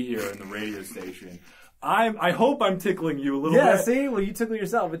tickled to be here in the radio station. I hope I'm tickling you a little bit. Yeah, see? Well, you tickle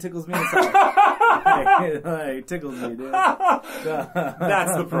yourself. It tickles me inside. It tickles me, dude.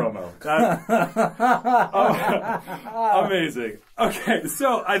 That's the promo. Amazing. Okay,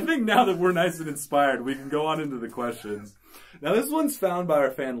 so I think now that we're nice and inspired, we can go on into the questions. Now, this one's found by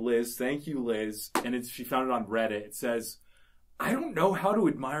our fan Liz. Thank you, Liz. And she found it on Reddit. It says, I don't know how to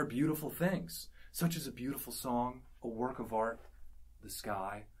admire beautiful things, such as a beautiful song, a work of art, the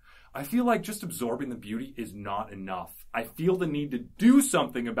sky. I feel like just absorbing the beauty is not enough. I feel the need to do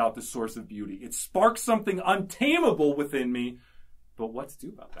something about the source of beauty. It sparks something untamable within me. But what to do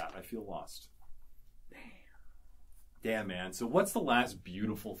about that? I feel lost. Damn, man. So what's the last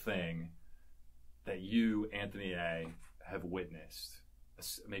beautiful thing that you, Anthony A., have witnessed?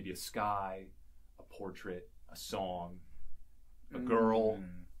 Maybe a sky, a portrait, a song, a girl,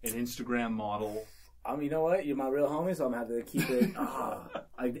 an Instagram model. You know what? You're my real homie, so I'm going to have to keep it.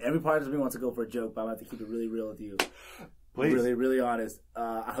 Every part of me wants to go for a joke, but I'm going to have to keep it really real with you. Please. Really, really honest.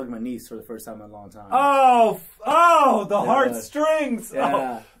 I hugged my niece for the first time in a long time. Oh, the heartstrings.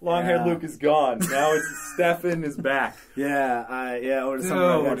 Yeah. Long-haired Luke is gone. Now it's Stefan is back. Over the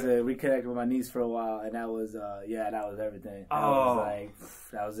summer I got to reconnect with my niece for a while, and that was everything. That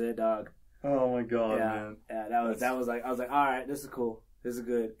was it, dog. Oh my god, man. Yeah, that was like, I was like, all right, this is cool. This is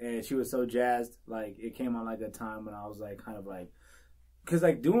good. And she was so jazzed. Like, it came on like a time when I was like, kind of like, because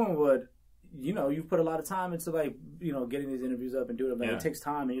like doing what, you know, you've put a lot of time into like, you know, getting these interviews up and doing it. Like, it takes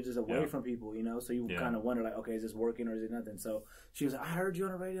time and you're just away from people, you know? So you kind of wonder like, okay, is this working or is it nothing? So she was like, I heard you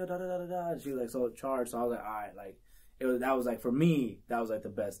on the radio, da da da da da. And she was like so charged. So I was like, all right, like, that was like, for me, that was like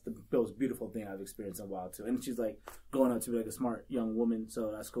the most beautiful thing I've experienced in a while too. And she's like growing up to be like a smart young woman,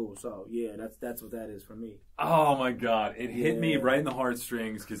 so that's cool. So yeah, that's what that is for me. Oh my god, it hit me right in the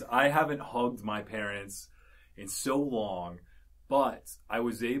heartstrings because I haven't hugged my parents in so long, but I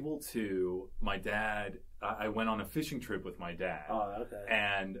was able to. My dad, I went on a fishing trip with my dad. Oh, okay.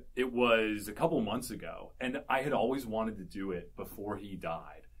 And it was a couple months ago, and I had always wanted to do it before he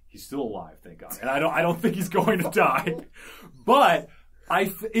died. He's still alive, thank God. And I don't think he's going to die. But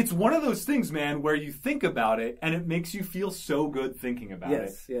it's one of those things, man, where you think about it and it makes you feel so good thinking about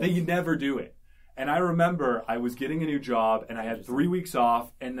it that you never do it. And I remember I was getting a new job and I had 3 weeks off,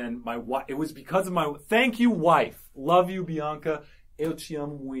 and then my wife, it was because of my, thank you, wife. Love you, Bianca. Eu te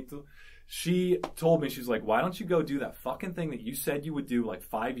amo muito. She told me, she's like, why don't you go do that fucking thing that you said you would do like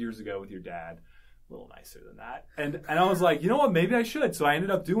 5 years ago with your dad? A little nicer than that. And I was like, you know what, maybe I should. So I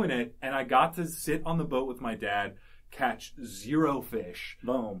ended up doing it, and I got to sit on the boat with my dad, catch 0 fish.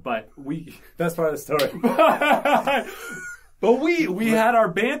 Boom. But that's part of the story. But we had our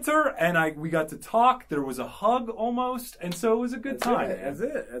banter, and we got to talk. There was a hug almost, and so it was a good time. That's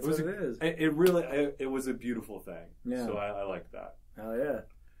it. That's what it is. It really, it was a beautiful thing. Yeah. So I like that. Hell yeah.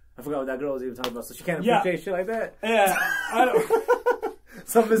 I forgot what that girl was even talking about. So she can't appreciate shit like that? Yeah. I don't...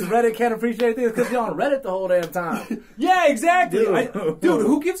 Some Miss Reddit can't appreciate things because you're on Reddit the whole damn time. Yeah, exactly. Dude,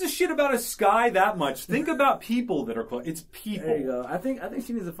 who gives a shit about a sky that much? Think about people that are close. It's people. There you go. I think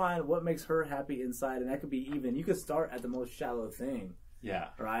she needs to find what makes her happy inside, and that could be even. You could start at the most shallow thing. Yeah.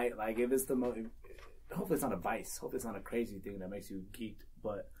 Right? Like, if it's the most... Hopefully it's not a vice. Hopefully it's not a crazy thing that makes you geeked.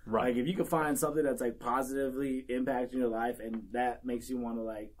 But, like, if you can find something that's, like, positively impacting your life and that makes you want to,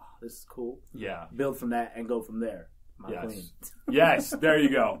 like, oh, this is cool. Yeah. Build from that and go from there. Yes, there you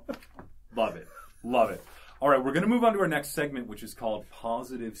go. Love it. Love it. All right, we're going to move on to our next segment, which is called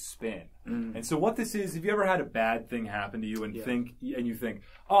Positive Spin. And so what this is, if you ever had a bad thing happen to you and you think,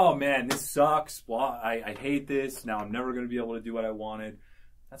 oh man, this sucks. Well, I hate this. Now I'm never going to be able to do what I wanted.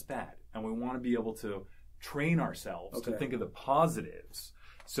 That's bad. And we want to be able to train ourselves to think of the positives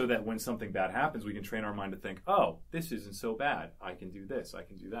so that when something bad happens, we can train our mind to think, oh, this isn't so bad. I can do this. I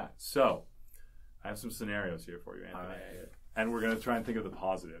can do that. So I have some scenarios here for you, Anthony. Right. And we're going to try and think of the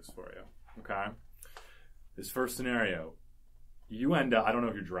positives for you. Okay? This first scenario, you end up, I don't know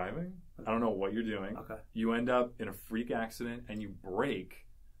if you're driving. I don't know what you're doing. Okay. You end up in a freak accident and you break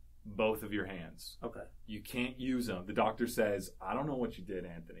both of your hands. Okay. You can't use them. The doctor says, I don't know what you did,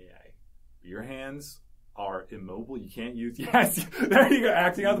 Anthony A. Your hands are immobile. You can't use, yes, there you go,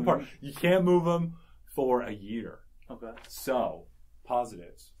 acting out the part. You can't move them for a year. Okay. So,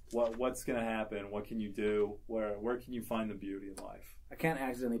 positives. What's going to happen? What can you do? Where can you find the beauty in life? I can't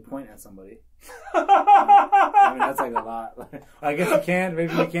accidentally point at somebody. I mean, that's like a lot. I guess you can.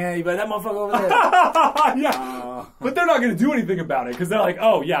 Maybe you can. You be like, that motherfucker over there. Yeah. But they're not going to do anything about it because they're like,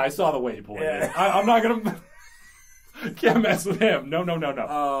 oh, yeah, I saw the way you pointed. Yeah. I'm not going to... Can't mess with him. No. I think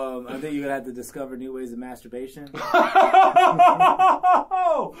you're going to have to discover new ways of masturbation.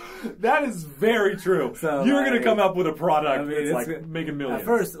 That is very true. So, you're going to come up with a product that's like making millions. At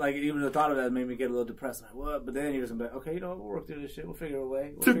first, like, even the thought of that made me get a little depressed. Like, what? But then you're just like, okay, you know what? We'll work through this shit. We'll figure out a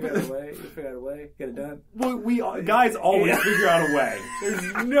way. We'll figure out a way. Get it done. Well, guys always figure out a way.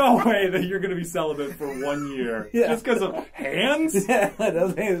 There's no way that you're going to be celibate for 1 year just because of hands. Yeah,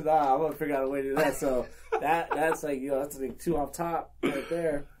 those hands. Nah, I'm going to figure out a way to do that. So that's like, that's like 2 off top right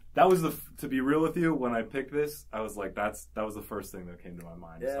there. That was to be real with you, when I picked this, I was like, that was the first thing that came to my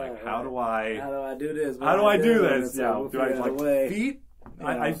mind. It's like, how do I do this? How do I do this? Yeah, do I like feet?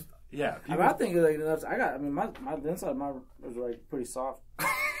 Yeah. I think like my inside of my was like pretty soft.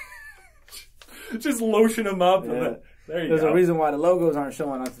 Just lotion them up. Yeah. And then, there you There's go. a reason why the logos aren't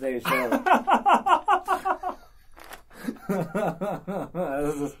showing on today's show.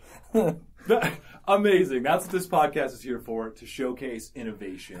 Amazing. That's what this podcast is here for, to showcase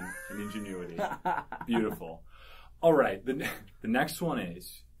innovation and ingenuity. Beautiful. All right. The next one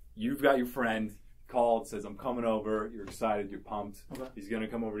is, you've got your friend called, says, I'm coming over. You're excited. You're pumped. Okay. He's going to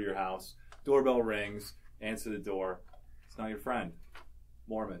come over to your house. Doorbell rings. Answer the door. It's not your friend.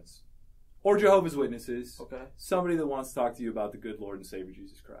 Mormons. Or Jehovah's Witnesses. Okay. Somebody that wants to talk to you about the good Lord and Savior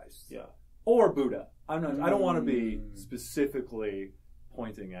Jesus Christ. Yeah. Or Buddha. I don't want to be specifically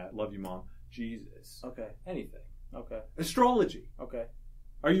pointing at, love you, Mom, Jesus. Okay. Anything. Okay. Astrology. Okay.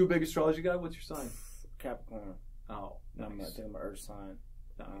 Are you a big astrology guy? What's your sign? Capricorn. Oh, nice. I think I'm an Earth sign.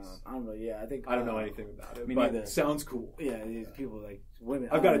 Nice. I don't know. Yeah, I think I don't know anything about it. Me but neither. Sounds cool. Yeah, these people like women.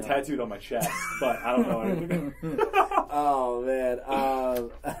 I've got it tattooed on my chest, but I don't know anything. Oh man.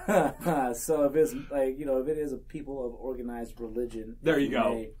 So if it's like if it is a people of organized religion, there you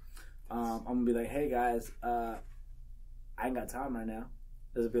go. I'm gonna be like, hey guys, I ain't got time right now.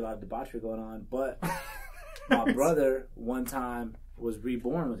 There's a lot of debauchery going on, but my brother one time was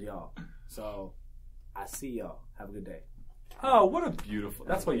reborn with y'all, so I see y'all. Have a good day. Oh, what a beautiful!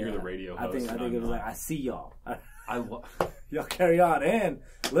 That's why you're the radio host. I think it was like I see y'all. I love y'all. Carry on and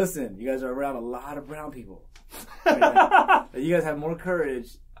listen. You guys are around a lot of brown people. Right? You guys have more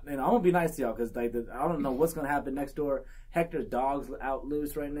courage. I'm gonna be nice to y'all because I don't know what's gonna happen next door. Hector's dog's out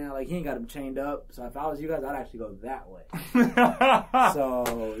loose right now. Like he ain't got him chained up. So if I was you guys, I'd actually go that way.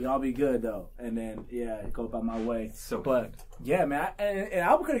 So y'all be good though, and then go about my way. But yeah, man. In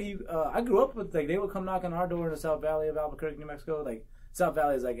Albuquerque, I grew up with they would come knock on our door in the South Valley of Albuquerque, New Mexico. Like South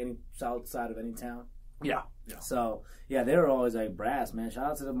Valley is like any south side of any town. Yeah. So they were always like brass, man.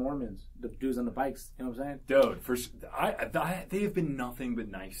 Shout out to the Mormons, the dudes on the bikes. You know what I'm saying? Dude, they have been nothing but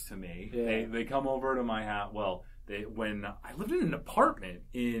nice to me. Yeah. They come over to my house. Well, when I lived in an apartment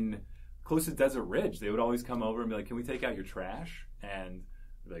in close to Desert Ridge, they would always come over and be like, "Can we take out your trash?" And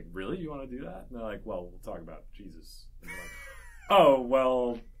I'd be like, "Really? You want to do that?" And they're like, "Well, we'll talk about Jesus." And I'm like, "Oh,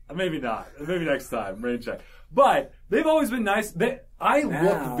 well, maybe not. Maybe next time. Rain check." But they've always been nice. I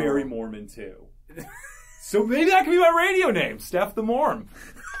look very Mormon too. So maybe that could be my radio name, Steph the Morm.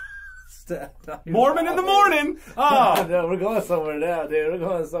 Mormon in the morning. Oh, no, we're going somewhere now, dude.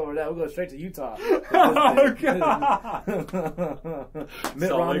 We're going straight to Utah. Oh, God.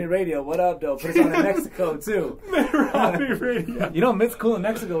 Mitt Romney Radio. What up, though? Put us on in Mexico too. Mitt Romney Radio. You know Mitt's cool in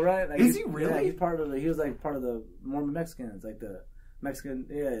Mexico, right? Like, is he really? Yeah, he's part of he was like part of the Mormon Mexicans, like the Mexican.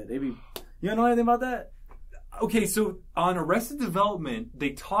 Yeah, they be. You don't know anything about that? Okay, so on Arrested Development, they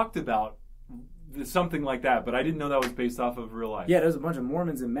talked about something like that, but I didn't know that was based off of real life. Yeah, there's a bunch of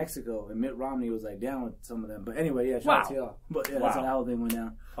Mormons in Mexico, and Mitt Romney was like down with some of them. But anyway, shout out to y'all. But that's how the whole thing went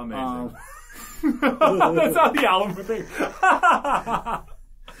down. Amazing. That's how the album thing.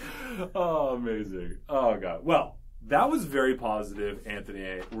 Oh, amazing. Oh, God. Well, that was very positive,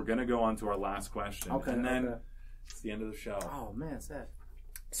 Anthony. We're going to go on to our last question. Okay. And then it's the end of the show. Oh, man, sad.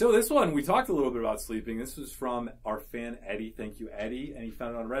 So this one, we talked a little bit about sleeping. This was from our fan, Eddie. Thank you, Eddie. And he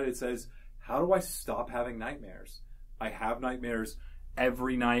found it on Reddit. It says, "How do I stop having nightmares? I have nightmares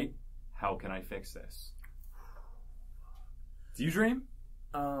every night. How can I fix this?" Do you dream?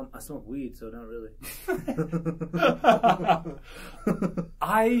 I smoke weed, so not really.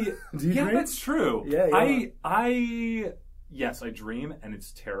 Do you dream? That's true. Yeah. Yes, I dream, and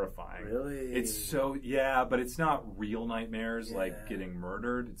it's terrifying. Really? It's but it's not real nightmares like getting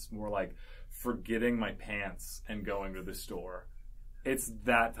murdered. It's more like forgetting my pants and going to the store. It's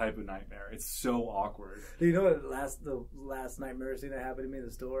that type of nightmare. It's so awkward. You know what? The last nightmare scene that happened to me in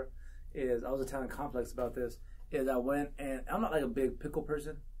the store is I was telling Complex about this. Is I went and I'm not like a big pickle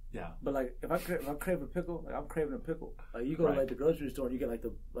person. Yeah. But like if I crave a pickle, like I'm craving a pickle. Like you go to like the grocery store and you get like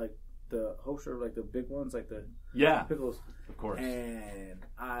the Hosher, like the big ones, like the pickles. Of course. And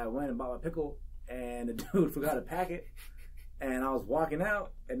I went and bought my pickle, and the dude forgot to pack it. And I was walking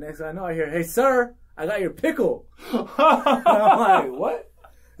out, and next thing I know, I hear, "Hey, sir, I got your pickle." And I'm like, what?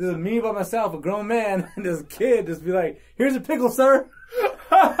 This is me by myself, a grown man, and this kid just be like, "Here's a pickle, sir.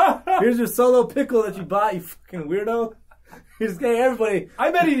 Here's your solo pickle that you bought, you fucking weirdo." He just gave everybody.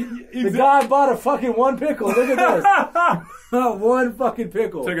 I bet the guy bought a fucking one pickle. Look at this. One fucking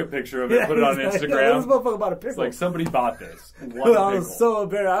pickle. Took a picture of it, put it on Instagram. This motherfucker bought a pickle. It's like somebody bought this. I was so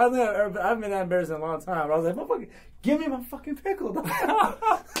embarrassed. I haven't been that embarrassed in a long time. I was like, "Motherfucker, give me my fucking pickle."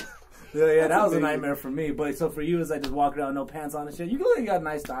 Yeah, that was a nightmare for me. But so for you, it's like just walking around, no pants on and shit. You got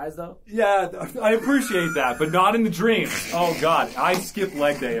nice thighs though. Yeah, I appreciate that, but not in the dreams. Oh God, I skip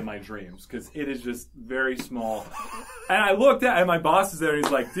leg day in my dreams because it is just very small. And I looked at, and my boss is there, and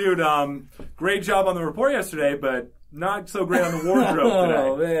he's like, "Dude, great job on the report yesterday, but not so great on the wardrobe today.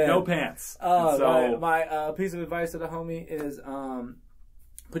 Oh, man. No pants." So my piece of advice to the homie is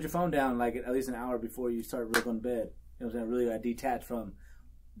put your phone down like at least an hour before you start really going to bed. You know what I'm saying? Really got to detach from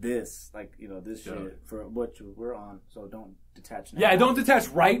this, like, this shit for what we're on. So don't detach now. Yeah, don't detach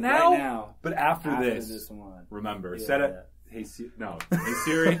right now. Right now. But after this one. Remember, set it. Hey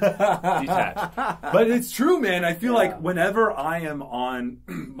Siri, detach. But it's true, man. I feel like whenever I am on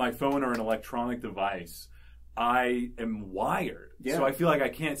my phone or an electronic device, I am wired. Yeah. So I feel like I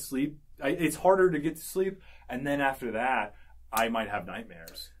can't sleep. It's harder to get to sleep. And then after that, I might have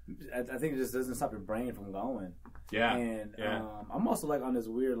nightmares. I think it just doesn't stop your brain from going. Yeah. And I'm also like on this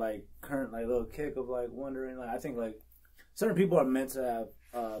weird like current like little kick of like wondering like I think like certain people are meant to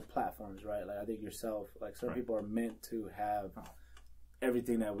have platforms, right? Like I think yourself, like certain people are meant to have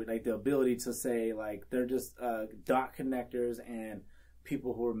everything that we like the ability to say like they're just dot connectors and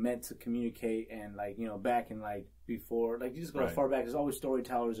people who are meant to communicate and like you know back in like before like you just go as far back. There's always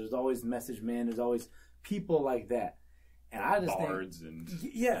storytellers. There's always message men. There's always people like that. And I just bards think,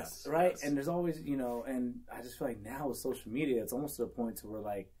 and yes, right. Yes. And there's always you know, and I just feel like now with social media, it's almost to the point to where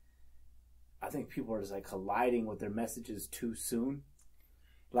like I think people are just like colliding with their messages too soon.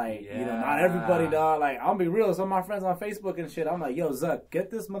 Like you know, not everybody, dog. Like I'll be real. Some of my friends on Facebook and shit. I'm like, yo, Zuck,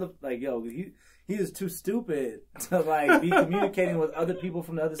 get this mother. Like, yo, he is too stupid to like be communicating with other people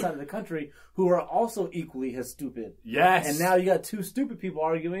from the other side of the country who are also equally as stupid. Yes. And now you got two stupid people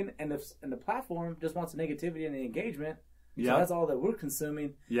arguing, and the platform just wants the negativity and the engagement. Yeah. So that's all that we're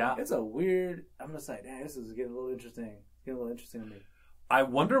consuming. Yeah. It's a weird. I'm just like, damn, this is getting a little interesting. Getting a little interesting to me. I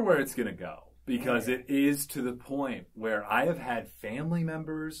wonder where it's gonna go. Because it is to the point where I have had family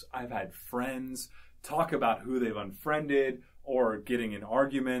members, I've had friends talk about who they've unfriended or getting in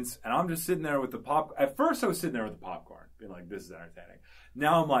arguments, and I'm just sitting there with the popcorn. At first I was sitting there with the popcorn, being like, this is entertaining.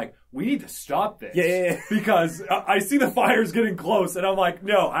 Now I'm like, we need to stop this. Yeah. Because I see the fire's getting close, and I'm like,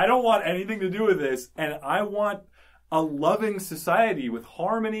 no, I don't want anything to do with this, and I want a loving society with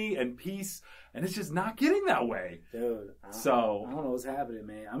harmony and peace. And it's just not getting that way. Dude. I don't know what's happening,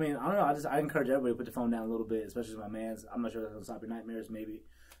 man. I mean, I don't know. I encourage everybody to put the phone down a little bit, especially my mans. I'm not sure that's going to stop your nightmares. Maybe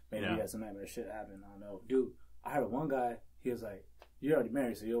you got some nightmare shit happening. I don't know. Dude, I heard one guy, he was like, you're already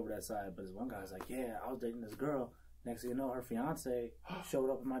married, so you're over that side. But this one guy was like, yeah, I was dating this girl. Next thing you know, her fiance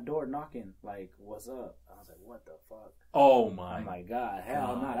showed up at my door knocking, like, what's up? I was like, what the fuck? Oh, my God.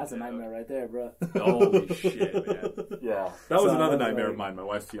 Hell no. That's a nightmare right there, bro. Holy shit, man. Yeah. That was another nightmare of mine. My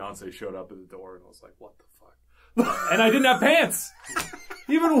wife's fiance showed up at the door, and I was like, what the fuck? And I didn't have pants.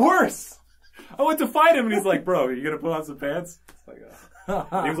 Even worse. I went to fight him, and he's like, bro, are you going to put on some pants? It's like,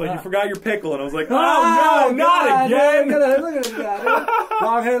 he was like, you forgot your pickle. And I was like, oh, no, not again. Look at this guy, dude.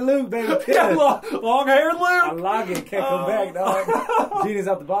 Long-haired Luke, baby. Yeah, long-haired Luke. I lock it. Can't come back, dog. Genie's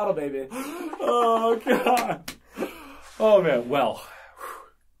out the bottle, baby. Oh, God. Oh, man. Well,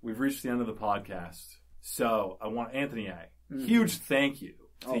 we've reached the end of the podcast. So I want Anthony A. Huge thank you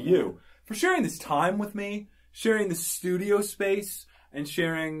to you for sharing this time with me, sharing the studio space, and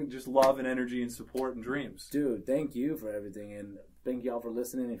sharing just love and energy and support and dreams. Dude, thank you for everything. And thank y'all for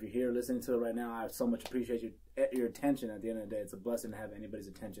listening. If you're here listening to it right now, I so much appreciate your attention. At the end of the day, it's a blessing to have anybody's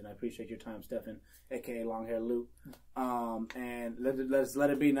attention. I appreciate your time, Stefan, a.k.a. Long Hair Luke. And let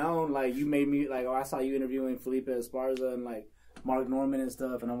it be known, like, you made me, like, I saw you interviewing Felipe Esparza and, like, Mark Norman and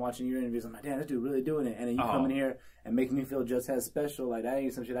stuff, and I'm watching your interviews. I'm like, damn, this dude really doing it. And then you come in here and make me feel just as special. Like, that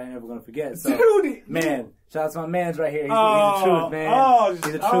ain't some shit I ain't ever going to forget. So, dude, man, shout out to my man's right here. He's the truth, man. He's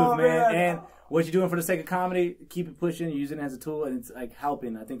the truth, man. And what you're doing for the sake of comedy, keep it pushing, using it as a tool, and it's like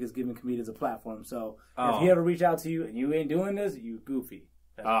helping. I think it's giving comedians a platform. So if he ever reach out to you and you ain't doing this, you goofy.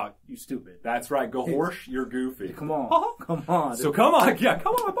 You stupid. That's right. Go horse, you're goofy. Come on. Come on. So come on. Yeah,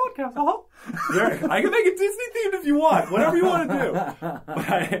 come on my podcast. I can make it Disney themed if you want. Whatever you want to do.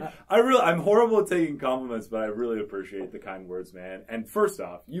 But I'm horrible at taking compliments, but I really appreciate the kind words, man. And first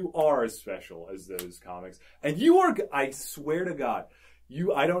off, you are as special as those comics. And you are, I swear to God,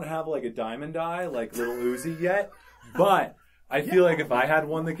 I don't have like a diamond eye like Little Uzi yet, but I feel like if I had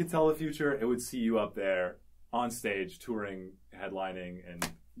one that could tell the future, it would see you up there on stage, touring, headlining, and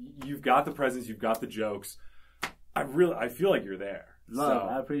you've got the presence, you've got the jokes. I feel like you're there. Love,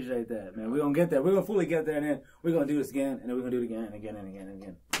 I appreciate that, man. We're going to get there. We're going to fully get there, and then we're going to do this again, and then we're going to do it again and again and again and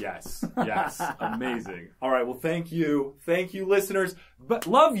again. Yes. Amazing. All right, well, thank you. Thank you, listeners. But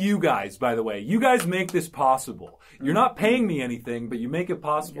love you guys, by the way. You guys make this possible. You're not paying me anything, but you make it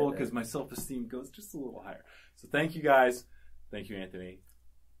possible because my self-esteem goes just a little higher. So thank you, guys. Thank you, Anthony.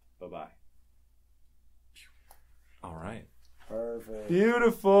 Bye-bye. All right. Perfect.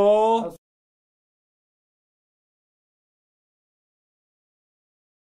 Beautiful.